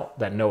now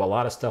that know a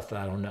lot of stuff that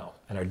I don't know,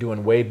 and are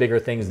doing way bigger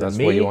things than me.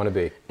 That's where you want to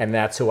be. And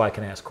that's who I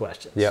can ask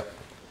questions. Yep.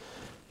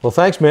 Well,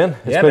 thanks, man.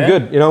 It's been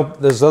good. You know,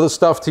 there's other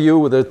stuff to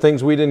you. There are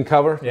things we didn't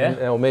cover. Yeah. And,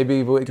 you know,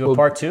 maybe we'll do a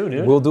part two,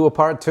 dude. We'll do a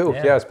part two.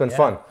 Yeah, it's been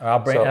fun.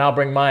 I'll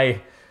bring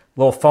my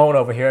little phone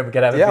over here. We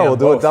could have it. Yeah, we'll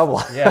do both. a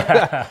double.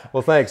 Yeah.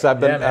 Well, thanks.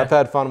 I've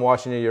had fun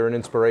watching you. You're an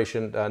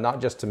inspiration,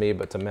 not just to me,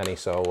 but to many.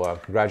 So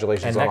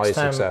congratulations on all your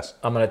success.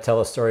 I'm going to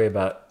tell a story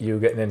about you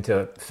getting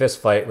into a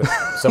fist fight with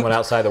someone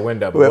outside the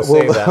window. But we'll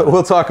save that.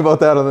 We'll talk about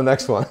that on the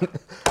next one.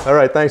 All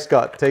right. Thanks,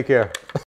 Scott. Take care.